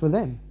zealous for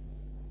them.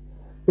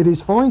 It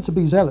is fine to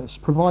be zealous,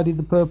 provided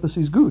the purpose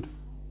is good,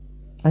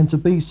 and to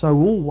be so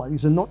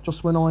always, and not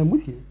just when I am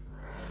with you.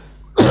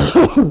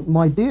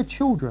 My dear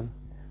children,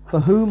 for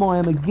whom I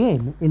am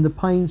again in the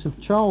pains of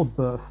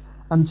childbirth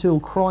until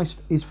Christ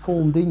is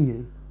formed in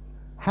you,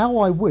 how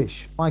I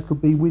wish I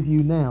could be with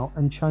you now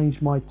and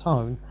change my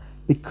tone,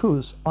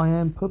 because I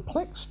am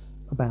perplexed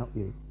about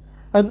you.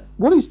 And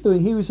what he's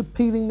doing here is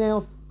appealing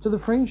now to the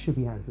friendship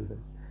he has with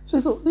them. So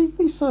he's look,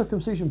 these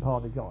circumcision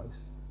party guys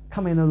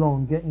coming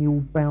along, getting you all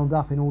bound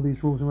up in all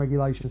these rules and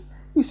regulations.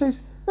 He says,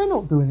 they're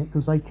not doing it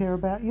because they care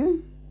about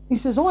you. He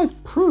says,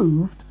 I've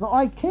proved that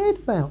I cared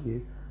about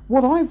you.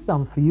 What I've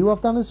done for you,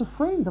 I've done as a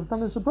friend, I've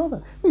done as a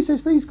brother. He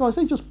says, these guys,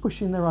 they're just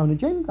pushing their own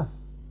agenda.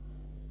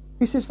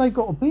 He says, they've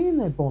got to be in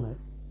their bonnet.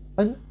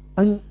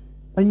 And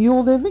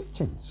you're their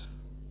victims.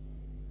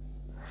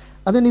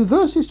 And then in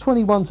verses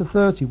 21 to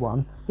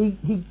 31,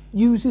 he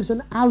uses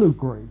an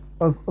allegory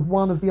of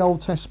one of the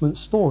Old Testament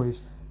stories.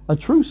 A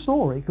true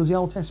story, because the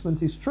Old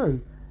Testament is true,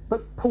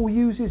 but Paul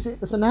uses it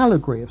as an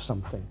allegory of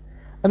something.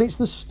 And it's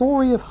the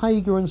story of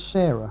Hagar and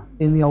Sarah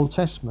in the Old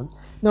Testament.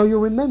 Now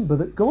you'll remember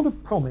that God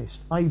had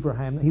promised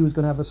Abraham that he was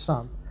going to have a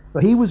son,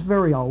 but he was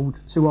very old,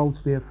 too old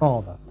to be a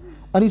father.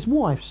 And his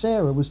wife,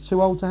 Sarah, was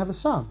too old to have a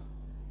son.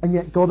 And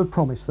yet God had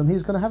promised them he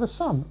was going to have a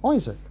son,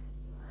 Isaac.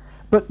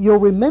 But you'll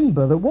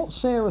remember that what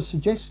Sarah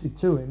suggested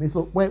to him is,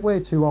 look, we're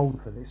too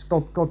old for this.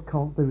 God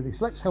can't do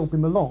this. Let's help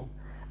him along.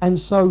 And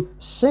so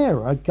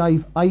Sarah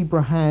gave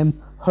Abraham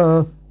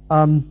her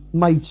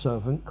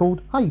maidservant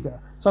called Hagar.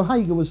 So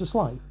Hagar was a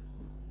slave.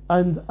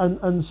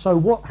 And so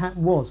what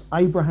happened was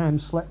Abraham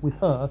slept with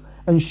her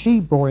and she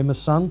bore him a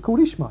son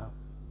called Ishmael.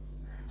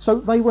 So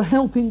they were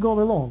helping God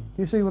along.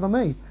 You see what I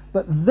mean?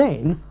 But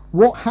then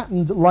what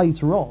happened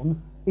later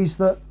on is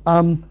that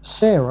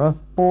Sarah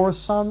bore a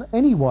son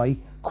anyway,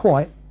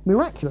 quite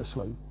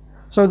miraculously.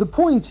 So the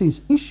point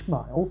is,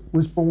 Ishmael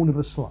was born of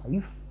a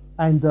slave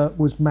and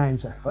was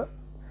man's effort,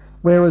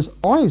 whereas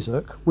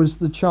Isaac was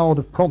the child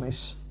of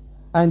promise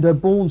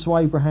and born to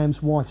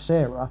Abraham's wife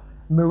Sarah,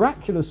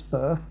 miraculous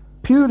birth,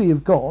 purely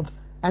of God,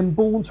 and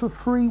born to a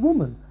free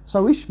woman.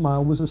 So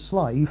Ishmael was a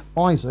slave,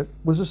 Isaac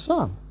was a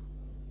son.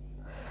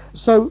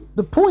 So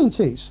the point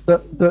is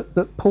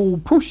that Paul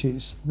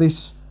pushes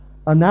this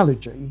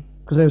analogy,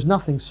 because there's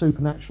nothing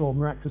supernatural or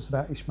miraculous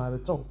about Ishmael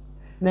at all.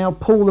 Now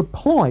Paul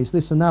applies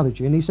this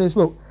analogy and he says,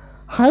 look,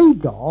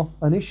 Hagar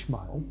and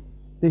Ishmael,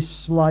 this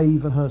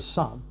slave and her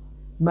son,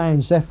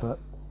 man's effort,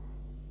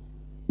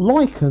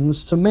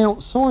 likens to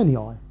Mount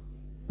Sinai,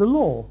 the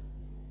law.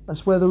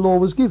 That's where the law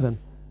was given.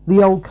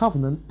 The Old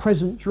Covenant,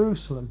 present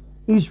Jerusalem,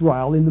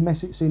 Israel in the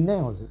mess it's in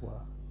now, as it were.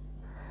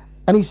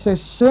 And he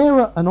says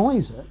Sarah and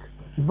Isaac,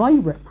 they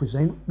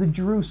represent the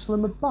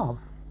Jerusalem above,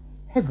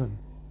 heaven,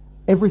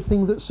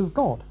 everything that's of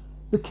God,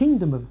 the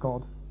kingdom of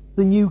God,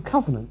 the new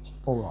covenant,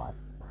 all right.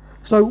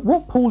 So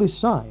what Paul is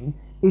saying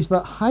is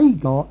that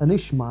Hagar and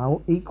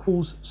Ishmael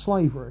equals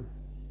slavery.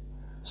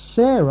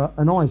 Sarah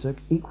and Isaac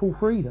equal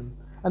freedom.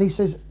 And he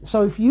says,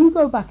 so if you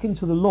go back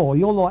into the law,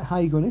 you're like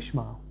Hagar and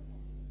Ishmael.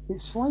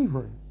 It's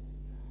slavery.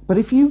 But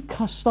if you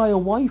stay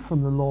away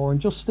from the law and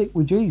just stick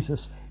with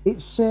Jesus,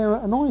 it's Sarah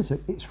and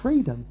Isaac. It's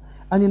freedom.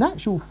 And in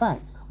actual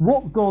fact,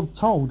 what God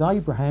told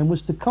Abraham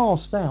was to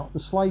cast out the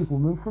slave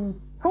woman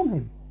from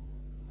him.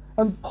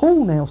 And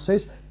Paul now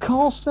says,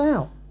 cast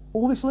out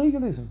all this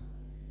legalism.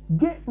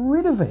 Get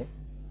rid of it.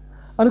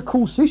 And of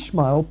course,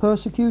 Ishmael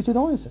persecuted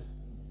Isaac.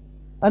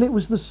 And it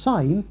was the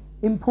same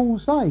in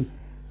Paul's day.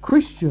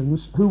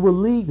 Christians who were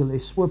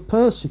legalists were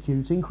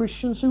persecuting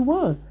Christians who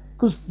weren't.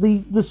 Because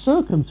the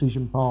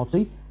circumcision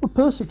party were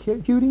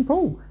persecuting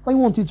Paul. They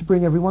wanted to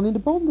bring everyone into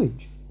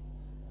bondage.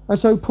 And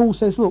so Paul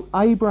says, look,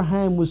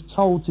 Abraham was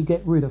told to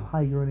get rid of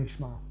Hagar and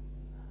Ishmael.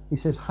 He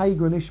says,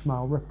 Hagar and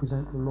Ishmael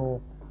represent the law.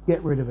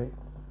 Get rid of it.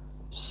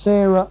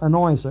 Sarah and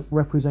Isaac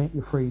represent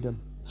your freedom.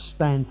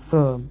 Stand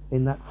firm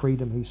in that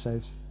freedom, he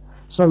says.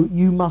 So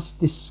you must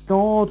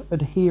discard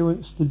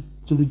adherence to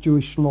the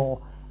Jewish law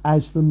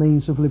as the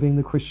means of living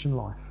the Christian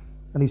life.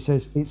 And he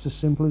says it's as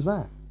simple as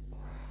that.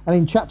 And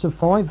in chapter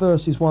 5,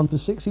 verses 1 to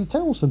 6, he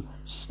tells them,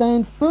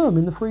 stand firm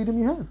in the freedom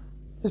you have.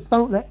 He says,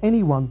 don't let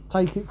anyone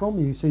take it from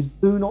you. He says,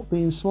 do not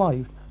be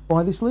enslaved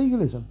by this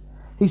legalism.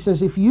 He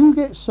says, if you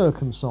get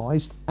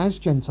circumcised as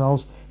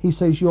Gentiles, he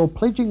says, you're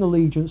pledging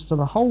allegiance to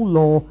the whole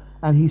law,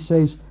 and he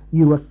says,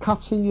 you are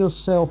cutting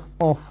yourself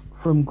off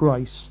from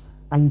grace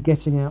and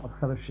getting out of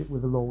fellowship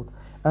with the Lord.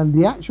 And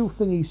the actual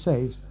thing he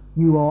says,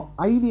 you are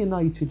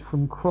alienated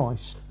from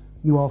Christ,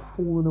 you are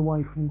fallen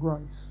away from grace.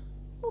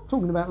 Not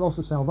talking about loss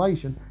of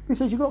salvation. He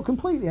says you got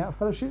completely out of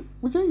fellowship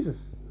with Jesus.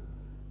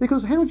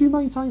 Because how do you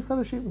maintain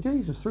fellowship with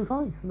Jesus? Through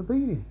faith and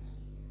obedience.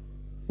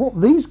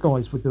 What these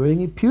guys were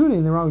doing is purely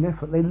in their own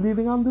effort. They're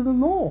living under the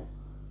law,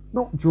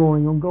 not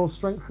drawing on God's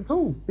strength at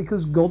all,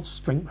 because God's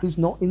strength is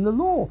not in the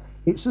law.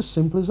 It's as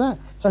simple as that.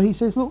 So he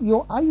says, look,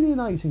 you're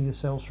alienating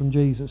yourselves from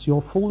Jesus.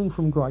 You're falling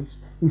from grace.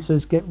 He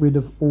says, get rid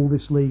of all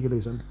this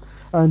legalism.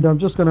 And I'm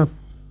just going to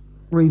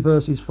read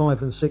verses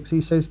 5 and 6. He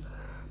says,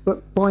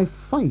 but by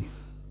faith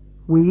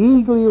we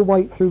eagerly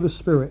await through the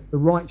Spirit the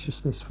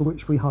righteousness for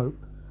which we hope.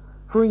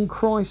 For in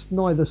Christ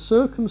neither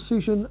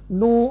circumcision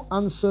nor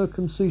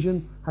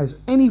uncircumcision has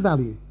any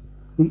value.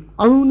 The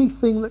only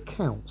thing that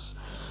counts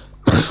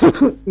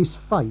is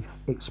faith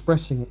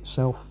expressing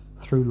itself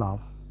through love.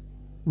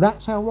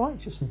 That's how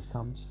righteousness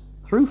comes,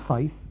 through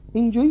faith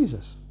in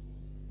Jesus.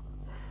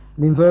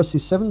 And in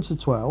verses 7 to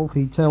 12,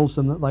 he tells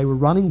them that they were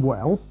running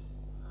well.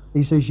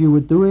 He says, you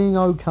were doing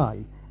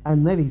okay.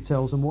 And then he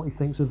tells them what he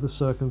thinks of the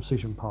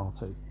circumcision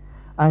party.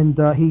 And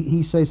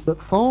he says that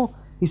for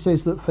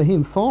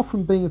him, far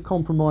from being a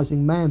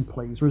compromising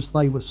man-pleaser, as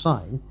they were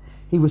saying,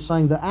 he was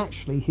saying that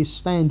actually his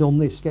stand on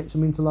this gets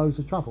him into loads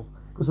of trouble.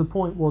 Because the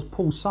point was,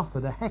 Paul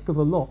suffered a heck of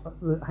a lot at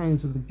the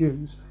hands of the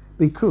Jews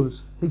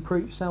because he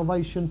preached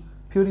salvation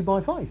purely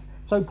by faith.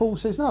 So Paul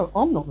says, no,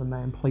 I'm not the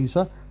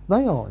man-pleaser.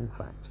 They are, in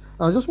fact.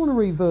 And I just want to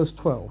read verse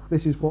 12.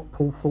 This is what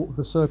Paul thought of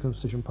the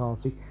circumcision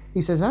party.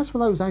 He says, as for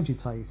those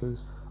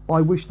agitators,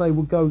 I wish they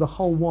would go the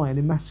whole way and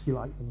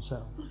emasculate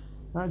themselves.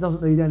 That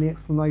doesn't need any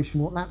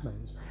explanation what that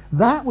means.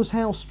 That was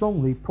how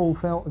strongly Paul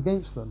felt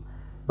against them.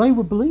 They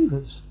were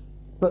believers,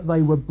 but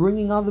they were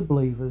bringing other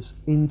believers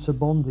into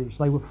bondage.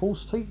 They were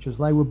false teachers.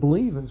 They were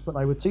believers, but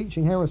they were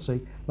teaching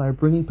heresy. They were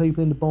bringing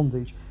people into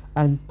bondage,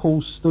 and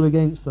Paul stood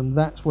against them.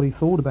 That's what he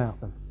thought about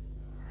them.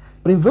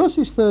 But in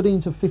verses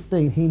 13 to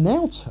 15, he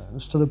now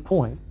turns to the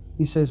point.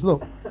 He says,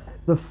 look,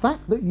 the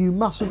fact that you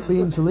mustn't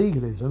be into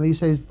legalism, he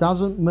says,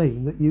 doesn't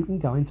mean that you can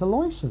go into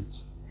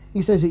license.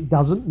 He says it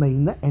doesn't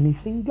mean that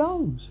anything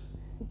goes.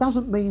 It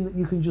doesn't mean that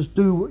you can just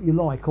do what you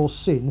like or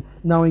sin,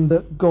 knowing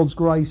that God's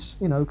grace,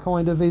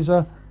 kind of is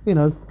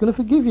going to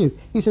forgive you.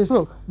 He says,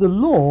 look, the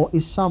law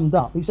is summed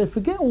up. He said,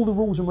 forget all the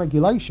rules and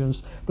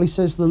regulations, but he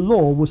says the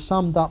law was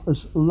summed up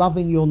as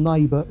loving your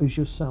neighbour as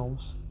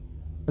yourselves.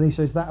 And he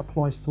says that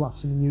applies to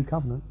us in the new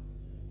covenant.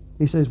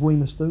 He says we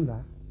must do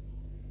that.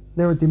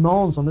 There are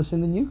demands on us in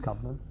the new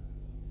covenant.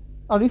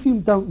 And if you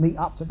don't meet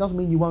up to it, doesn't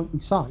mean you won't be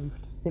saved.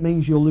 It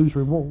means you'll lose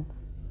reward.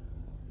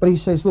 But he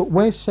says, look,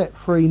 we're set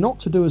free not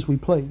to do as we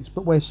please,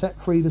 but we're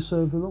set free to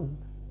serve the Lord.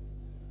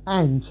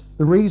 And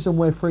the reason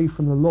we're free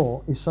from the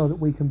law is so that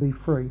we can be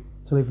free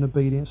to live in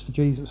obedience to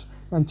Jesus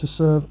and to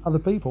serve other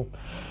people.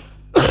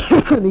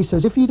 And he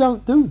says, if you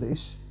don't do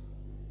this,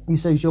 he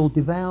says, you'll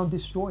devour and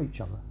destroy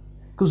each other.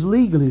 Because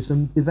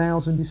legalism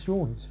devours and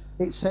destroys.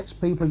 It sets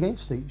people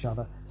against each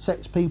other,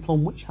 sets people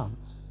on witch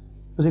hunts.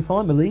 Because if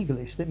I'm a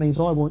legalist, it means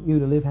I want you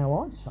to live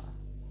how I say.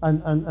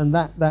 And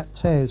that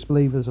tears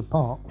believers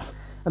apart.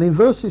 And in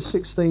verses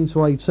 16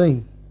 to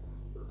 18,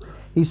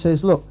 he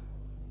says, look,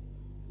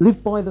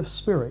 live by the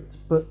Spirit,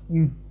 but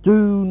you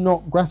do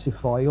not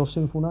gratify your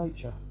sinful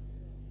nature.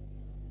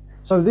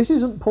 So this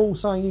isn't Paul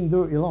saying you can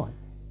do what you like.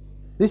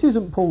 This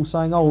isn't Paul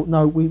saying, oh,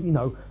 no,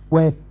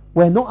 we're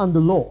not under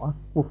law.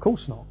 Well, of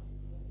course not.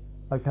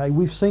 Okay,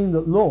 we've seen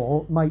that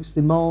law makes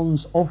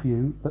demands of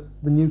you that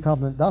the new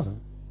covenant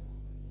doesn't.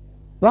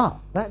 But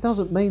that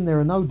doesn't mean there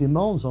are no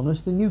demands on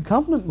us. The new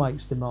covenant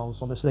makes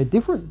demands on us. They're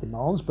different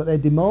demands, but they're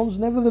demands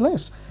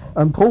nevertheless.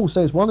 And Paul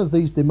says one of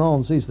these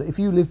demands is that if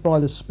you live by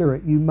the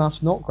Spirit, you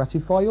must not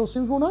gratify your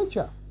sinful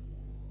nature.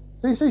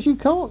 So he says you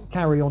can't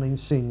carry on in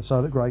sin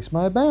so that grace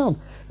may abound.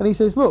 And he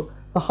says, look,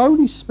 the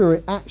Holy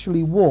Spirit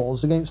actually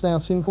wars against our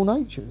sinful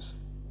natures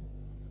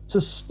to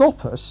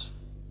stop us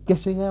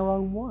getting our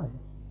own way.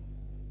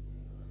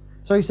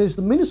 So he says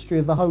the ministry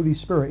of the Holy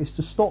Spirit is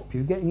to stop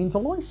you getting into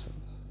license.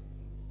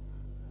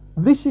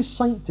 This is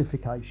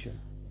sanctification.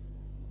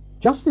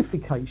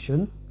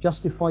 Justification,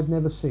 justified,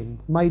 never sinned,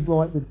 made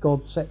right with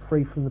God, set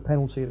free from the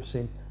penalty of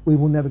sin. We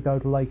will never go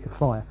to the lake of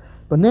fire.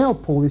 But now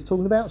Paul is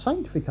talking about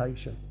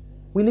sanctification.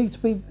 We need to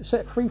be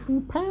set free from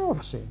the power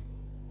of sin.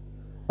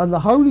 And the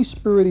Holy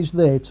Spirit is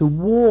there to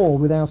war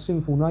with our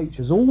sinful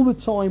natures, all the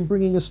time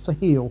bringing us to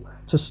heel,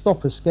 to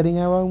stop us getting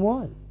our own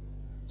way.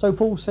 So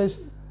Paul says,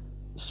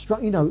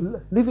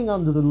 living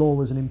under the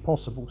law is an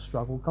impossible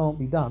struggle, can't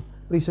be done.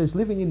 But he says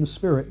living in the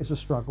Spirit is a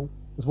struggle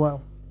as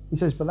well. He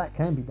says, but that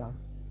can be done.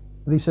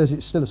 But he says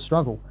it's still a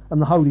struggle,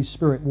 and the Holy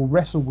Spirit will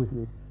wrestle with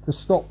you to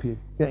stop you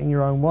getting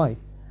your own way.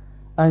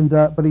 And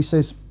but he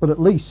says, but at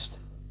least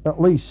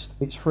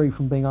it's free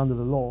from being under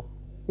the law.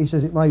 He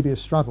says it may be a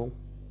struggle.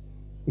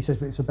 He says,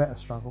 but it's a better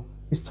struggle.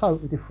 It's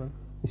totally different.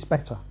 It's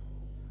better.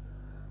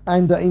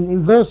 And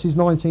in verses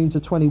 19 to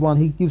 21,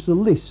 he gives a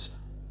list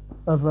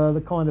of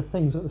the kind of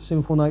things that the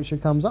sinful nature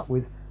comes up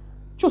with,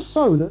 just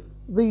so that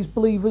these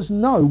believers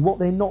know what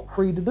they're not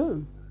free to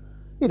do.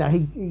 You know,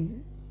 he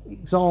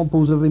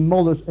examples of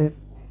immorality,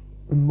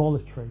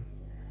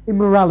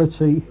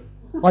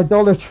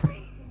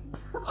 idolatry,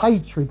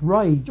 hatred,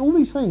 rage, all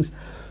these things.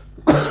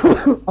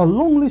 A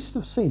long list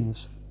of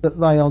sins that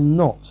they are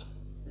not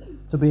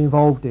to be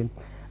involved in.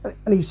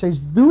 And he says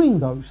doing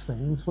those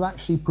things will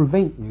actually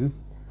prevent you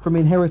from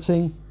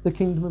inheriting the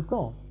kingdom of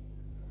God.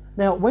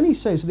 Now, when he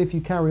says that if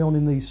you carry on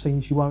in these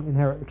sins, you won't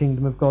inherit the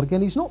kingdom of God,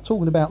 again, he's not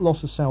talking about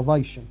loss of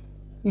salvation.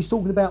 He's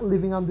talking about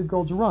living under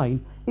God's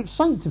reign. It's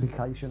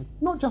sanctification,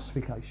 not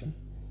justification.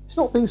 It's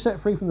not being set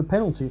free from the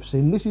penalty of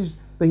sin. This is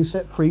being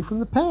set free from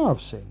the power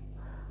of sin.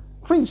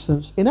 For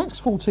instance, in Acts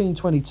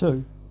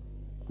 14:22,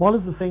 one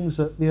of the things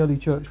that the early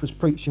church was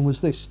preaching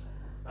was this: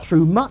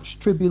 through much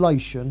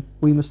tribulation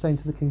we must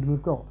enter the kingdom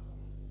of God.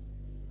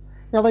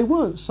 Now, they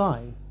weren't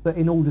saying that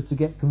in order to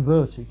get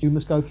converted you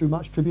must go through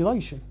much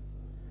tribulation.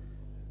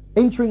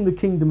 Entering the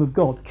kingdom of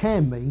God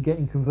can mean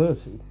getting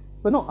converted.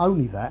 But not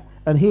only that,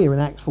 and here in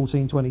Acts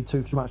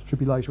 14:22, through much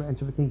tribulation we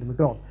enter the kingdom of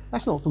God.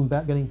 That's not talking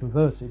about getting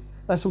converted.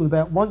 That's talking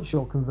about once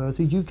you're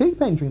converted, you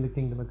keep entering the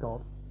kingdom of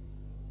God.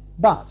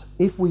 But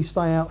if we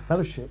stay out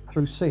fellowship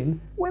through sin,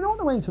 we're not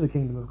going to enter the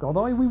kingdom of God,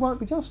 we won't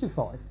be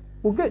justified.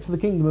 We'll get to the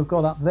kingdom of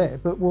God up there,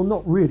 but we'll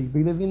not really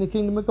be living in the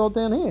kingdom of God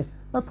down here.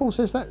 Now, Paul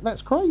says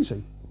that's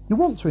crazy. You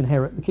want to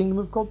inherit the kingdom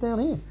of God down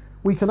here.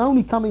 We can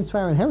only come into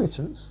our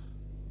inheritance,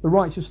 the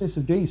righteousness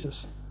of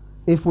Jesus,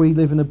 if we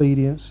live in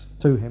obedience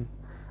to him.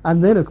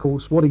 And then, of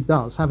course, what he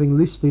does, having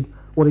listed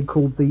what he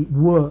called the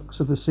works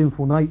of the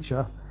sinful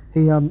nature,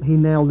 he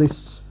now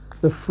lists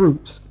the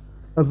fruit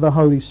of the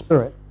Holy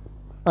Spirit.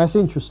 That's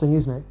interesting,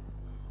 isn't it?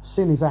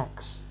 Sin is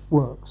acts,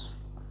 works,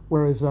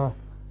 whereas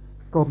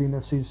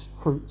godliness is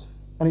fruit.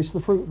 And it's the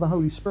fruit of the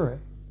Holy Spirit.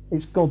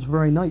 It's God's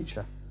very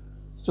nature.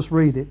 Let's just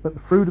read it. But the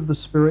fruit of the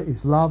Spirit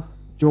is love,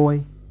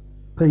 joy,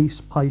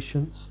 peace,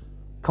 patience,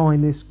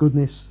 kindness,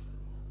 goodness,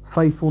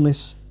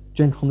 faithfulness,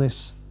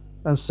 gentleness,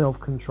 and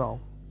self-control.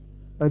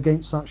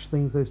 Against such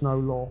things there's no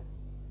law.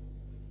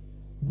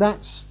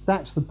 That's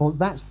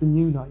the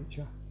new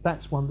nature.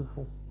 That's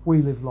wonderful.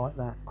 We live like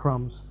that,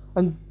 crumbs.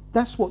 And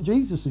that's what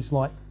Jesus is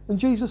like, and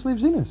Jesus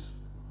lives in us.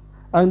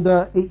 And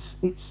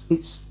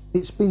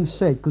it's been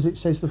said, because it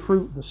says the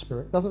fruit of the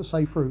Spirit. It doesn't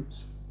say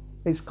fruits.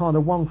 It's kind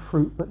of one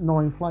fruit but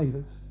 9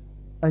 flavours.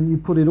 And you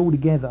put it all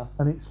together,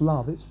 and it's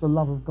love. It's the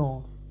love of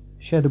God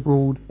shed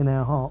abroad in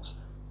our hearts.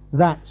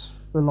 That's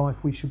the life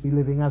we should be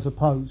living, as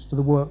opposed to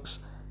the works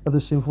of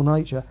the sinful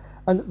nature.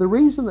 And the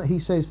reason that he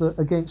says that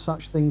against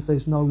such things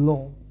there's no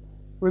law,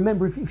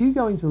 remember, if you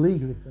go into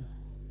legalism,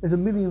 there's a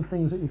million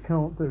things that you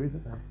can't do,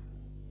 isn't there?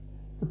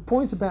 The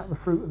point about the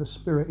fruit of the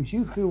Spirit is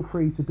you feel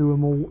free to do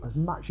them all as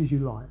much as you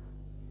like.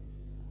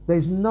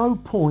 There's no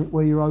point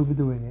where you're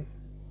overdoing it.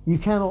 You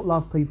cannot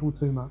love people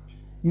too much.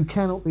 You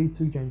cannot be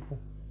too gentle.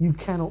 You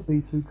cannot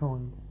be too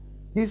kind.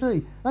 You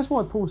see, that's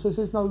why Paul says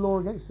there's no law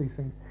against these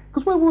things.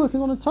 Because we're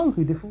working on a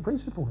totally different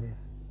principle here.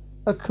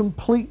 A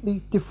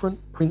completely different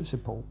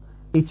principle.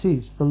 It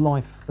is the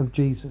life of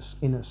Jesus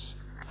in us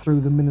through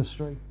the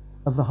ministry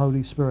of the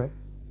Holy Spirit.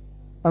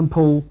 And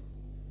Paul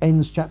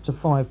ends chapter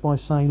 5 by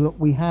saying, look,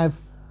 we have,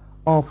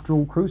 after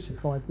all,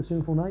 crucified the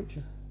sinful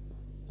nature.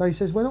 So he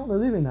says we're not going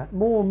to live in that.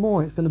 More and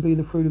more it's going to be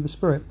the fruit of the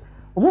Spirit.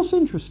 And what's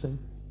interesting,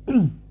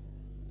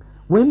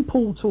 when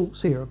Paul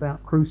talks here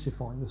about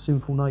crucifying the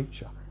sinful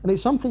nature, and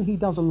it's something he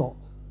does a lot,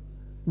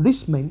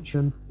 this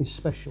mention is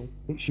special,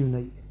 it's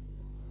unique.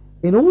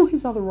 In all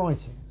his other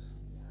writings,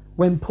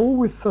 when Paul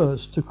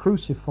refers to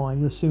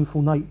crucifying the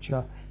sinful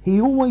nature,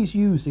 he always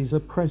uses a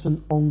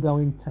present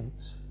ongoing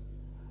tense.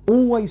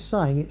 always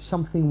saying it's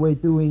something we're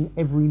doing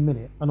every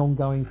minute, an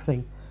ongoing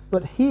thing.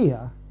 But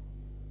here,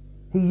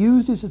 he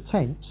uses a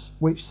tense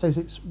which says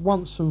it's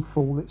once and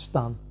for all, it's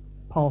done,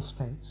 past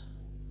tense.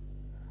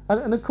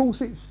 And of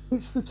course, it's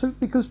the two,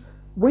 because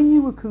when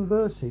you were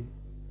converted,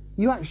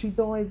 you actually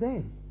died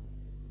then.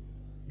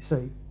 You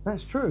see,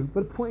 that's true.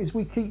 But the point is,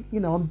 we keep,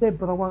 I'm dead,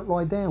 but I won't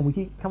lie down. We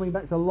keep coming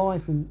back to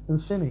life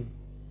and sinning.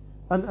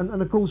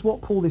 And of course,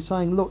 what Paul is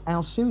saying, look,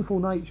 our sinful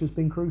nature has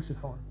been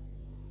crucified.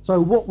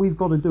 So what we've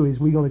got to do is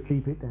we've got to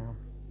keep it down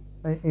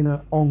in an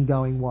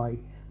ongoing way.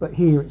 But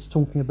here it's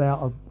talking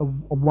about a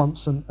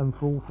once and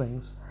for all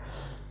things.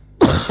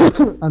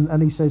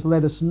 and he says,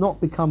 let us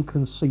not become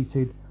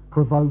conceited,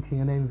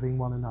 provoking and envying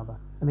one another.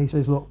 And he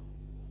says, look,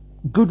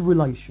 good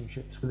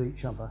relationships with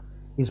each other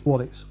is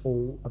what it's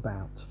all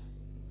about.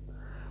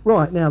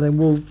 Right, now then,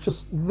 we'll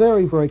just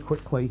very, very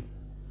quickly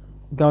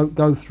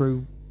go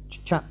through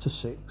chapter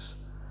 6.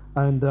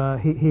 And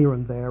here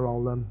and there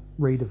I'll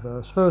read a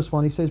verse. First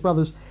one, he says,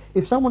 brothers,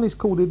 if someone is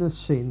caught in a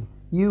sin,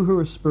 you who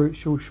are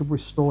spiritual should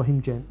restore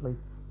him gently.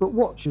 But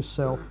watch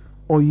yourself,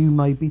 or you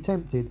may be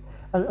tempted.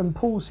 And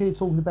Paul's here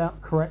talking about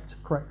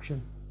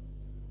correction.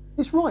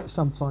 It's right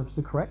sometimes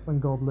to correct when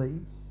God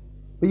leads,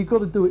 but you've got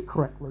to do it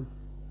correctly.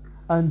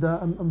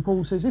 And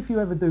Paul says, if you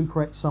ever do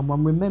correct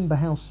someone, remember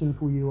how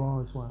sinful you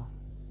are as well.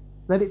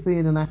 Let it be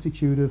in an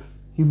attitude of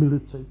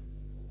humility,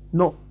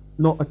 not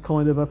a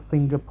kind of a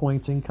finger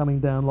pointing coming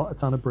down like a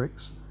ton of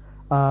bricks,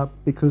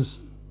 because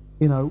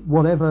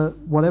whatever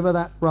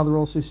that brother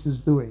or sister's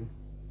doing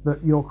that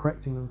you're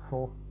correcting them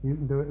for, you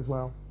can do it as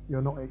well.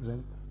 You're not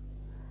exempt.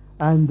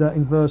 And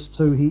in verse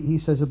 2 he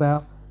says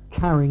about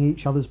carrying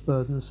each other's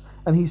burdens,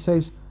 and he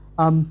says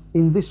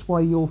in this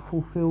way you'll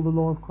fulfill the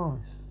law of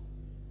Christ.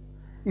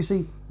 You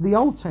see, the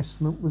Old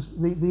Testament was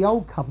the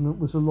Old Covenant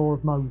was the law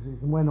of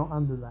Moses, and we're not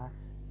under that.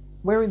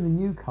 We're in the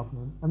New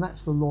Covenant, and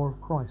that's the law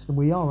of Christ, and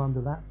we are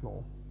under that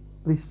law.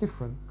 But it's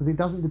different, because it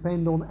doesn't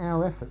depend on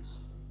our efforts.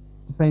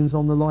 It depends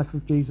on the life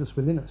of Jesus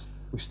within us.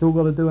 We've still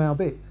got to do our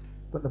bit,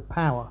 but the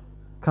power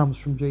comes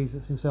from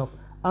Jesus himself.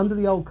 Under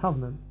the Old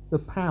Covenant, the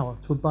power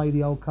to obey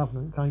the Old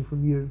Covenant came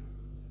from you.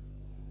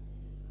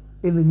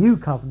 In the New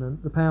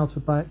Covenant, the power to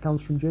obey it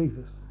comes from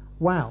Jesus.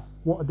 Wow,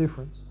 what a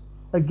difference.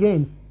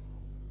 Again,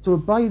 to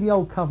obey the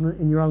Old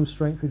Covenant in your own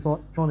strength is like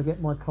trying to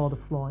get my car to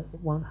fly. It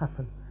won't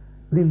happen.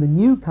 But in the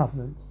New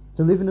Covenant,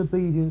 to live in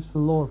obedience to the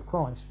law of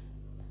Christ,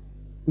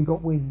 we've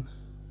got wings.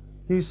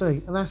 Do you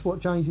see? And that's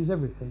what changes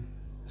everything.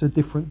 It's a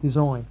different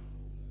design.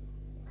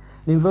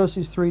 And in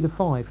verses 3 to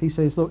 5, he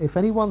says, look, if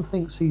anyone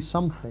thinks he's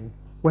something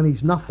when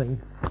he's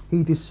nothing,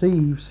 he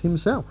deceives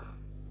himself.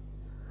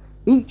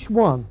 Each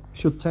one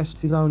should test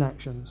his own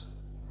actions.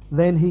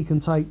 Then he can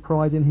take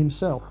pride in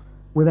himself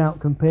without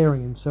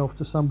comparing himself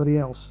to somebody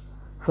else.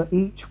 For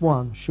each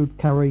one should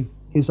carry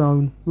his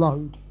own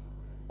load.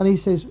 And he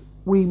says,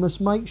 we must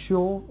make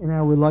sure in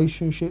our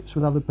relationships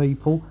with other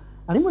people,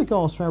 and in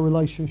regards to our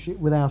relationship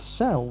with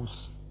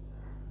ourselves,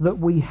 that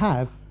we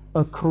have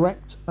a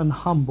correct and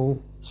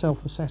humble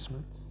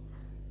self-assessment.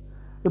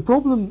 The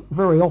problem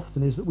very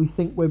often is that we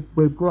think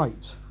we're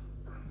great,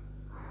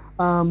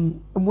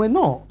 and we're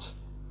not.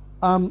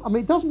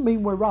 It doesn't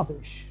mean we're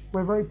rubbish.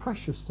 We're very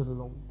precious to the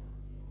Lord.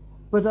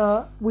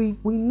 But we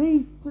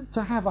need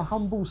to have a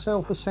humble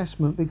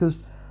self-assessment, because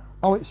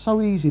it's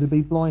so easy to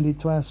be blinded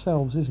to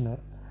ourselves, isn't it?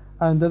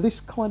 And this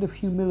kind of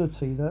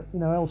humility that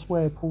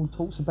elsewhere Paul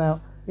talks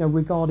about,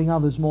 regarding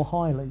others more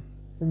highly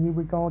than you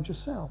regard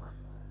yourself,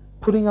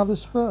 putting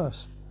others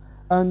first.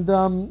 And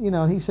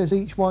he says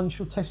each one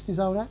shall test his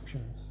own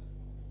actions.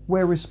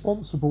 We're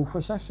responsible for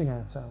assessing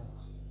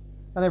ourselves,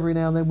 and every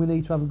now and then we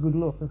need to have a good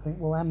look and think,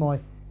 well, am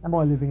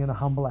I living in a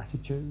humble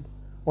attitude,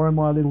 or am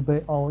I a little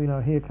bit,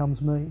 here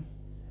comes me?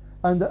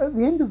 And at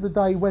the end of the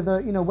day, whether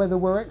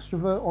we're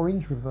extrovert or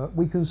introvert,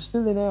 we can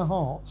still in our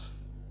hearts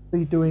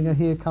be doing a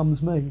here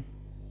comes me.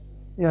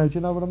 Do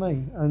you know what I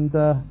mean? And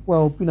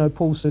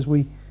Paul says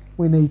we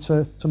need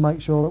to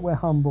make sure that we're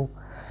humble.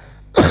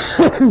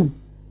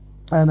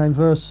 And in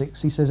verse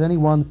 6 he says,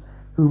 anyone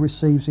who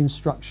receives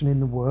instruction in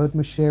the word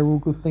must share all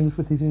good things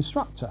with his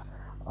instructor.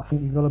 I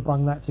think you've got to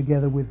bung that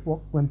together with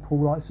when Paul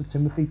writes to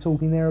Timothy,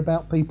 talking there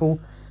about people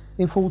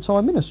in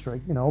full-time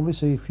ministry.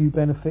 Obviously if you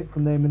benefit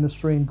from their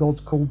ministry and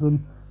God's called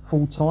them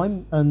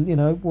full-time, and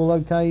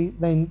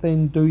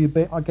then do your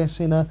bit, I guess,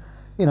 in a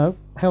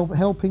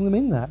helping them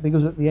in that,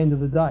 because at the end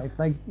of the day,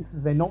 if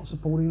they're not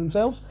supporting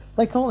themselves,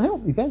 they can't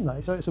help you, can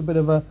they? So it's a bit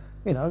of a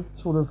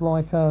sort of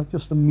like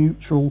just a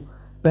mutual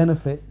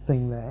benefit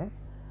thing there.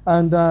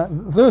 And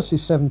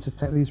verses 7 to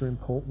 10, these are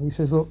important. He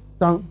says, look,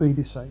 don't be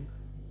deceived.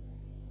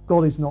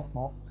 God is not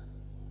mocked.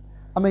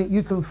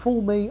 You can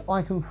fool me,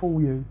 I can fool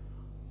you.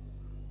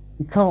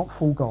 You can't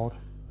fool God.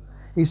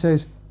 He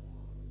says,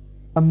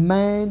 a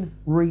man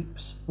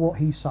reaps what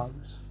he sows.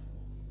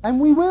 And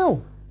we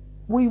will.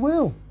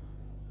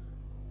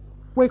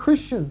 We're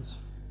Christians.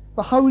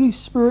 The Holy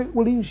Spirit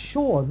will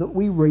ensure that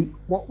we reap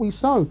what we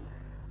sow.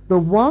 The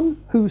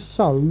one who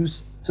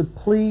sows to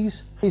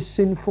please his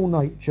sinful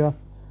nature,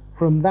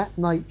 from that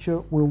nature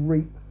will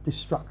reap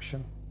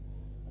destruction.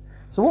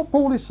 So what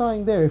Paul is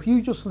saying there, if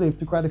you just live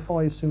to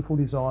gratify his sinful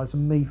desires,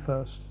 and me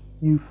first,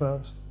 you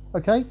first,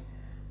 okay?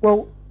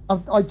 Well,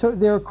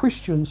 there are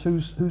Christians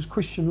whose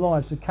Christian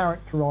lives are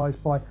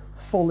characterised by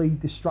folly,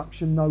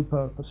 destruction, no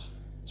purpose.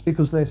 It's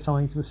because they're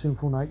sowing to the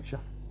sinful nature.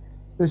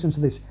 Listen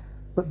to this.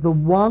 But the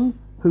one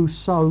who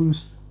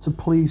sows to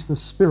please the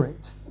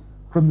Spirit,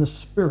 from the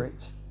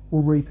Spirit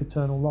will reap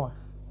eternal life.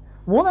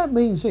 What that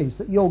means is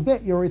that you'll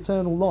get your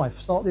eternal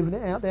life, start living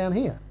it out down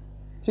here.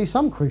 See,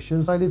 some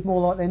Christians, they live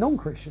more like they're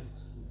non-Christians.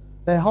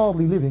 They're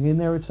hardly living in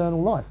their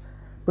eternal life.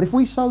 But if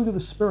we sow to the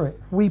Spirit,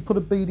 if we put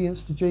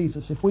obedience to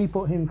Jesus, if we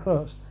put him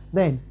first,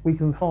 then we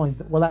can find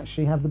that we'll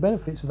actually have the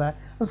benefits of that.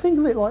 And think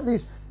of it like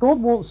this. God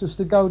wants us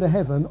to go to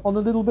heaven on a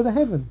little bit of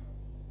heaven.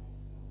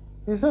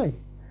 You see?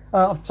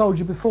 I've told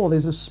you before,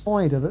 there's a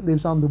spider that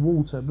lives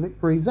underwater, but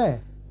it breathes air.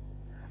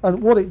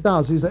 And what it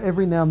does is that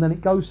every now and then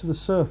it goes to the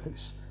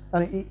surface,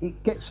 and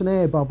it gets an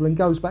air bubble and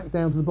goes back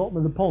down to the bottom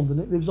of the pond, and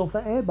it lives off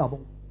that air bubble.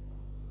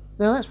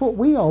 Now that's what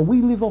we are.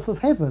 We live off of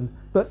heaven,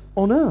 but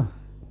on earth.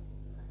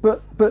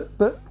 But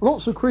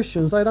lots of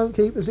Christians, they don't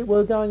keep, as it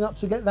were, going up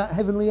to get that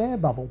heavenly air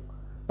bubble.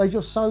 They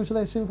just sow to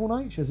their sinful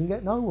natures and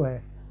get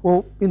nowhere.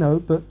 Well,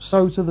 but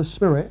sow to the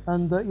Spirit,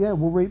 and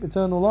we'll reap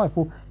eternal life.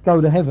 We'll go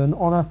to heaven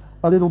on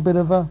a little bit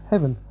of a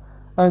heaven.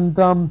 And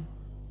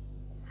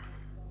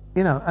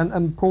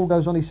and Paul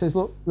goes on, he says,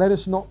 look, let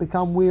us not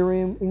become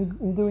weary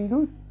in doing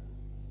good.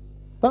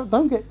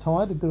 Don't get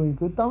tired of doing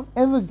good. Don't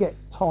ever get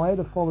tired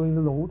of following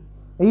the Lord,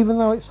 even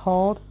though it's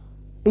hard,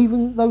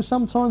 even though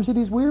sometimes it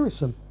is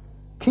wearisome.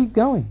 Keep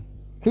going.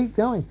 Keep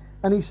going.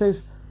 And he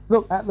says,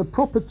 look, at the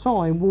proper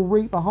time we'll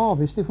reap a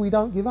harvest if we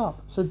don't give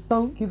up. So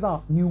don't give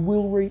up. You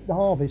will reap the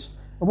harvest.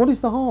 And what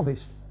is the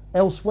harvest?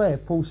 Elsewhere,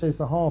 Paul says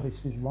the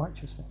harvest is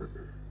righteousness.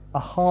 A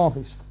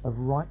harvest of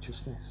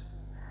righteousness.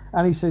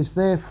 And he says,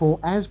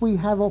 therefore, as we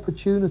have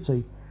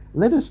opportunity,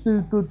 let us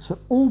do good to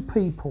all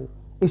people,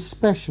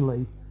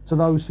 especially to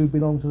those who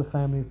belong to the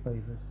family of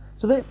believers.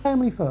 So that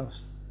family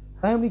first.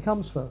 Family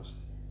comes first.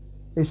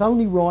 It's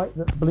only right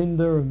that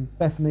Belinda and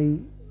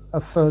Bethany are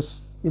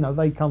first,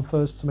 they come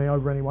first to me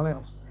over anyone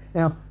else.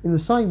 Now, in the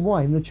same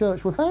way, in the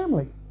church, we're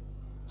family.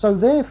 So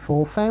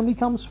therefore, family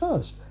comes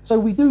first. So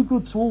we do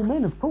good to all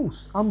men, of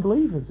course,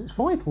 unbelievers. It's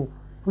vital.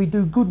 We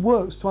do good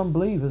works to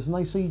unbelievers and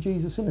they see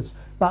Jesus in us.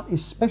 But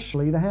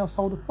especially the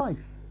household of faith.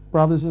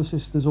 Brothers and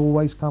sisters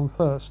always come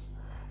first.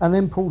 And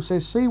then Paul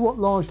says, see what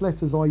large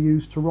letters I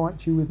used to write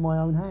to you with my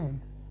own hand.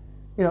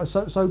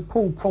 So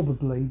Paul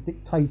probably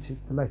dictated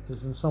the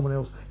letters and someone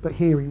else, but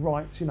here he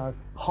writes,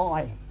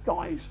 hi,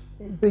 guys,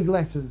 in big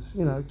letters,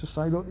 to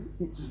say, look,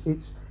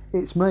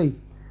 it's me.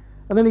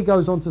 And then he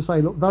goes on to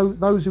say, look,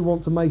 those who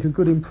want to make a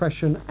good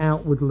impression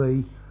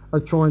outwardly are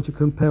trying to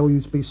compel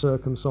you to be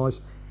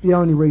circumcised. The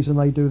only reason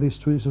they do this is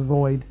to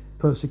avoid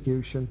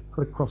persecution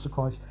for the cross of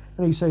Christ.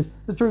 And he says,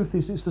 the truth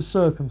is, it's the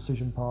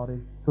circumcision party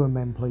who are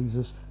men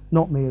pleasers,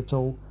 not me at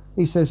all.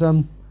 He says,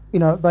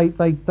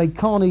 they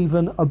can't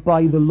even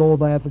obey the law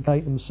they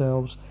advocate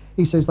themselves.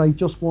 He says they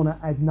just want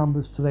to add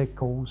numbers to their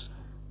cause.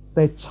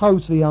 They're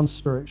totally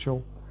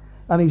unspiritual.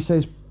 And he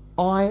says,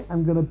 I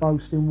am going to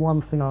boast in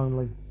one thing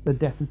only, the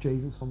death of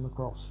Jesus on the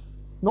cross.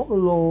 Not the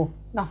law,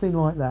 nothing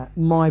like that.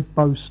 My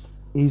boast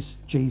is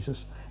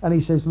Jesus. And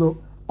he says,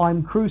 look,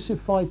 I'm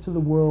crucified to the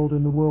world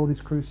and the world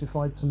is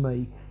crucified to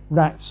me.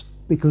 That's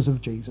because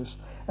of Jesus.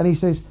 And he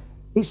says,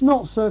 it's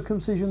not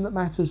circumcision that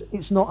matters,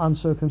 it's not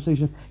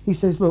uncircumcision. He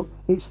says, look,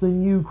 it's the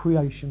new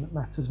creation that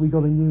matters. We've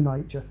got a new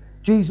nature.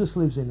 Jesus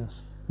lives in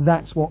us.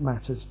 That's what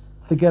matters.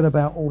 Forget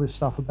about all this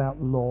stuff about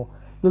the law.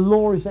 The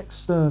law is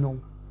external.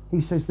 He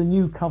says the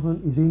new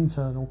covenant is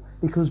internal,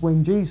 because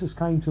when Jesus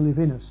came to live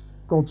in us,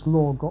 God's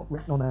law got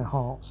written on our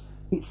hearts.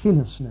 It's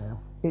in us now.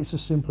 It's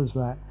as simple as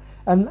that.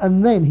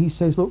 And then he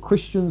says, look,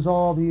 Christians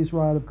are the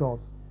Israel of God.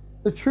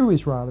 The true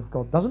Israel of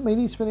God. Doesn't mean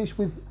he's finished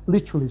with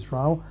literal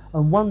Israel,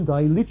 and one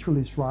day literal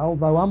Israel,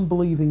 though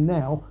unbelieving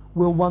now,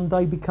 will one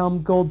day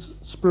become God's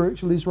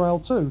spiritual Israel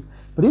too.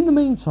 But in the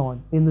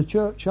meantime, in the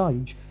church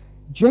age,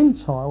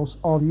 Gentiles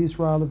are the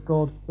Israel of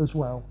God as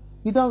well.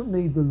 You don't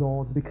need the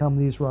law to become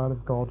the Israel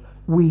of God.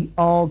 We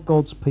are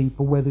God's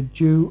people, whether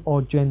Jew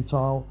or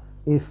Gentile,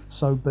 if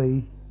so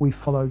be we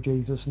follow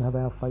Jesus and have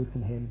our faith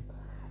in him.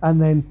 And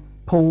then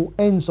Paul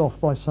ends off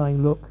by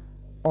saying, look,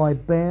 I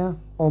bear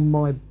on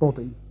my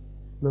body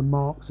the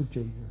marks of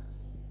Jesus.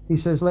 He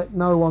says, let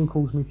no one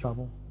cause me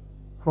trouble,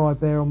 for I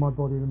bear on my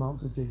body the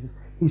marks of Jesus.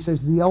 He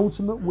says, the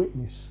ultimate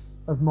witness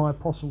of my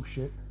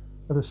apostleship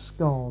are the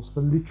scars,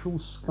 the literal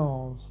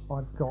scars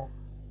I've got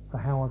for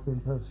how I've been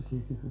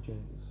persecuted for Jesus.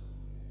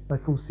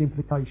 Of course, the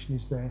implication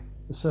is there.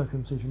 The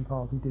circumcision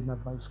party didn't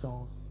have those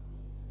scars.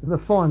 The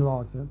final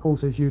argument, Paul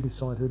says, you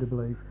decide who to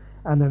believe.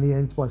 And then he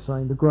ends by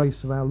saying, the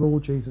grace of our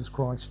Lord Jesus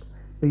Christ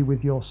be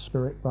with your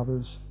spirit,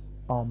 brothers.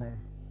 Amen.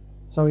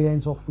 So he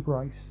ends off with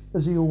grace,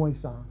 as he always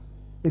does,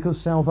 because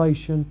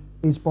salvation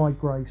is by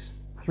grace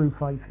through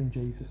faith in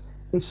Jesus.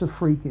 It's a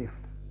free gift.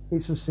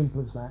 It's as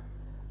simple as that.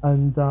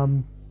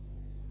 And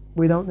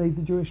we don't need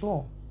the Jewish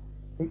law.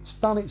 It's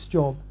done its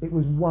job. It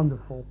was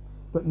wonderful.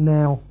 But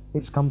now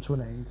it's come to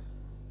an end.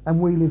 and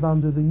we live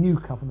under the new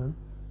covenant,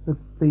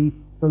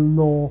 the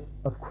law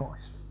of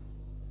Christ.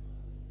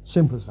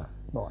 Simple as that.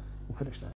 Right, we'll finish that.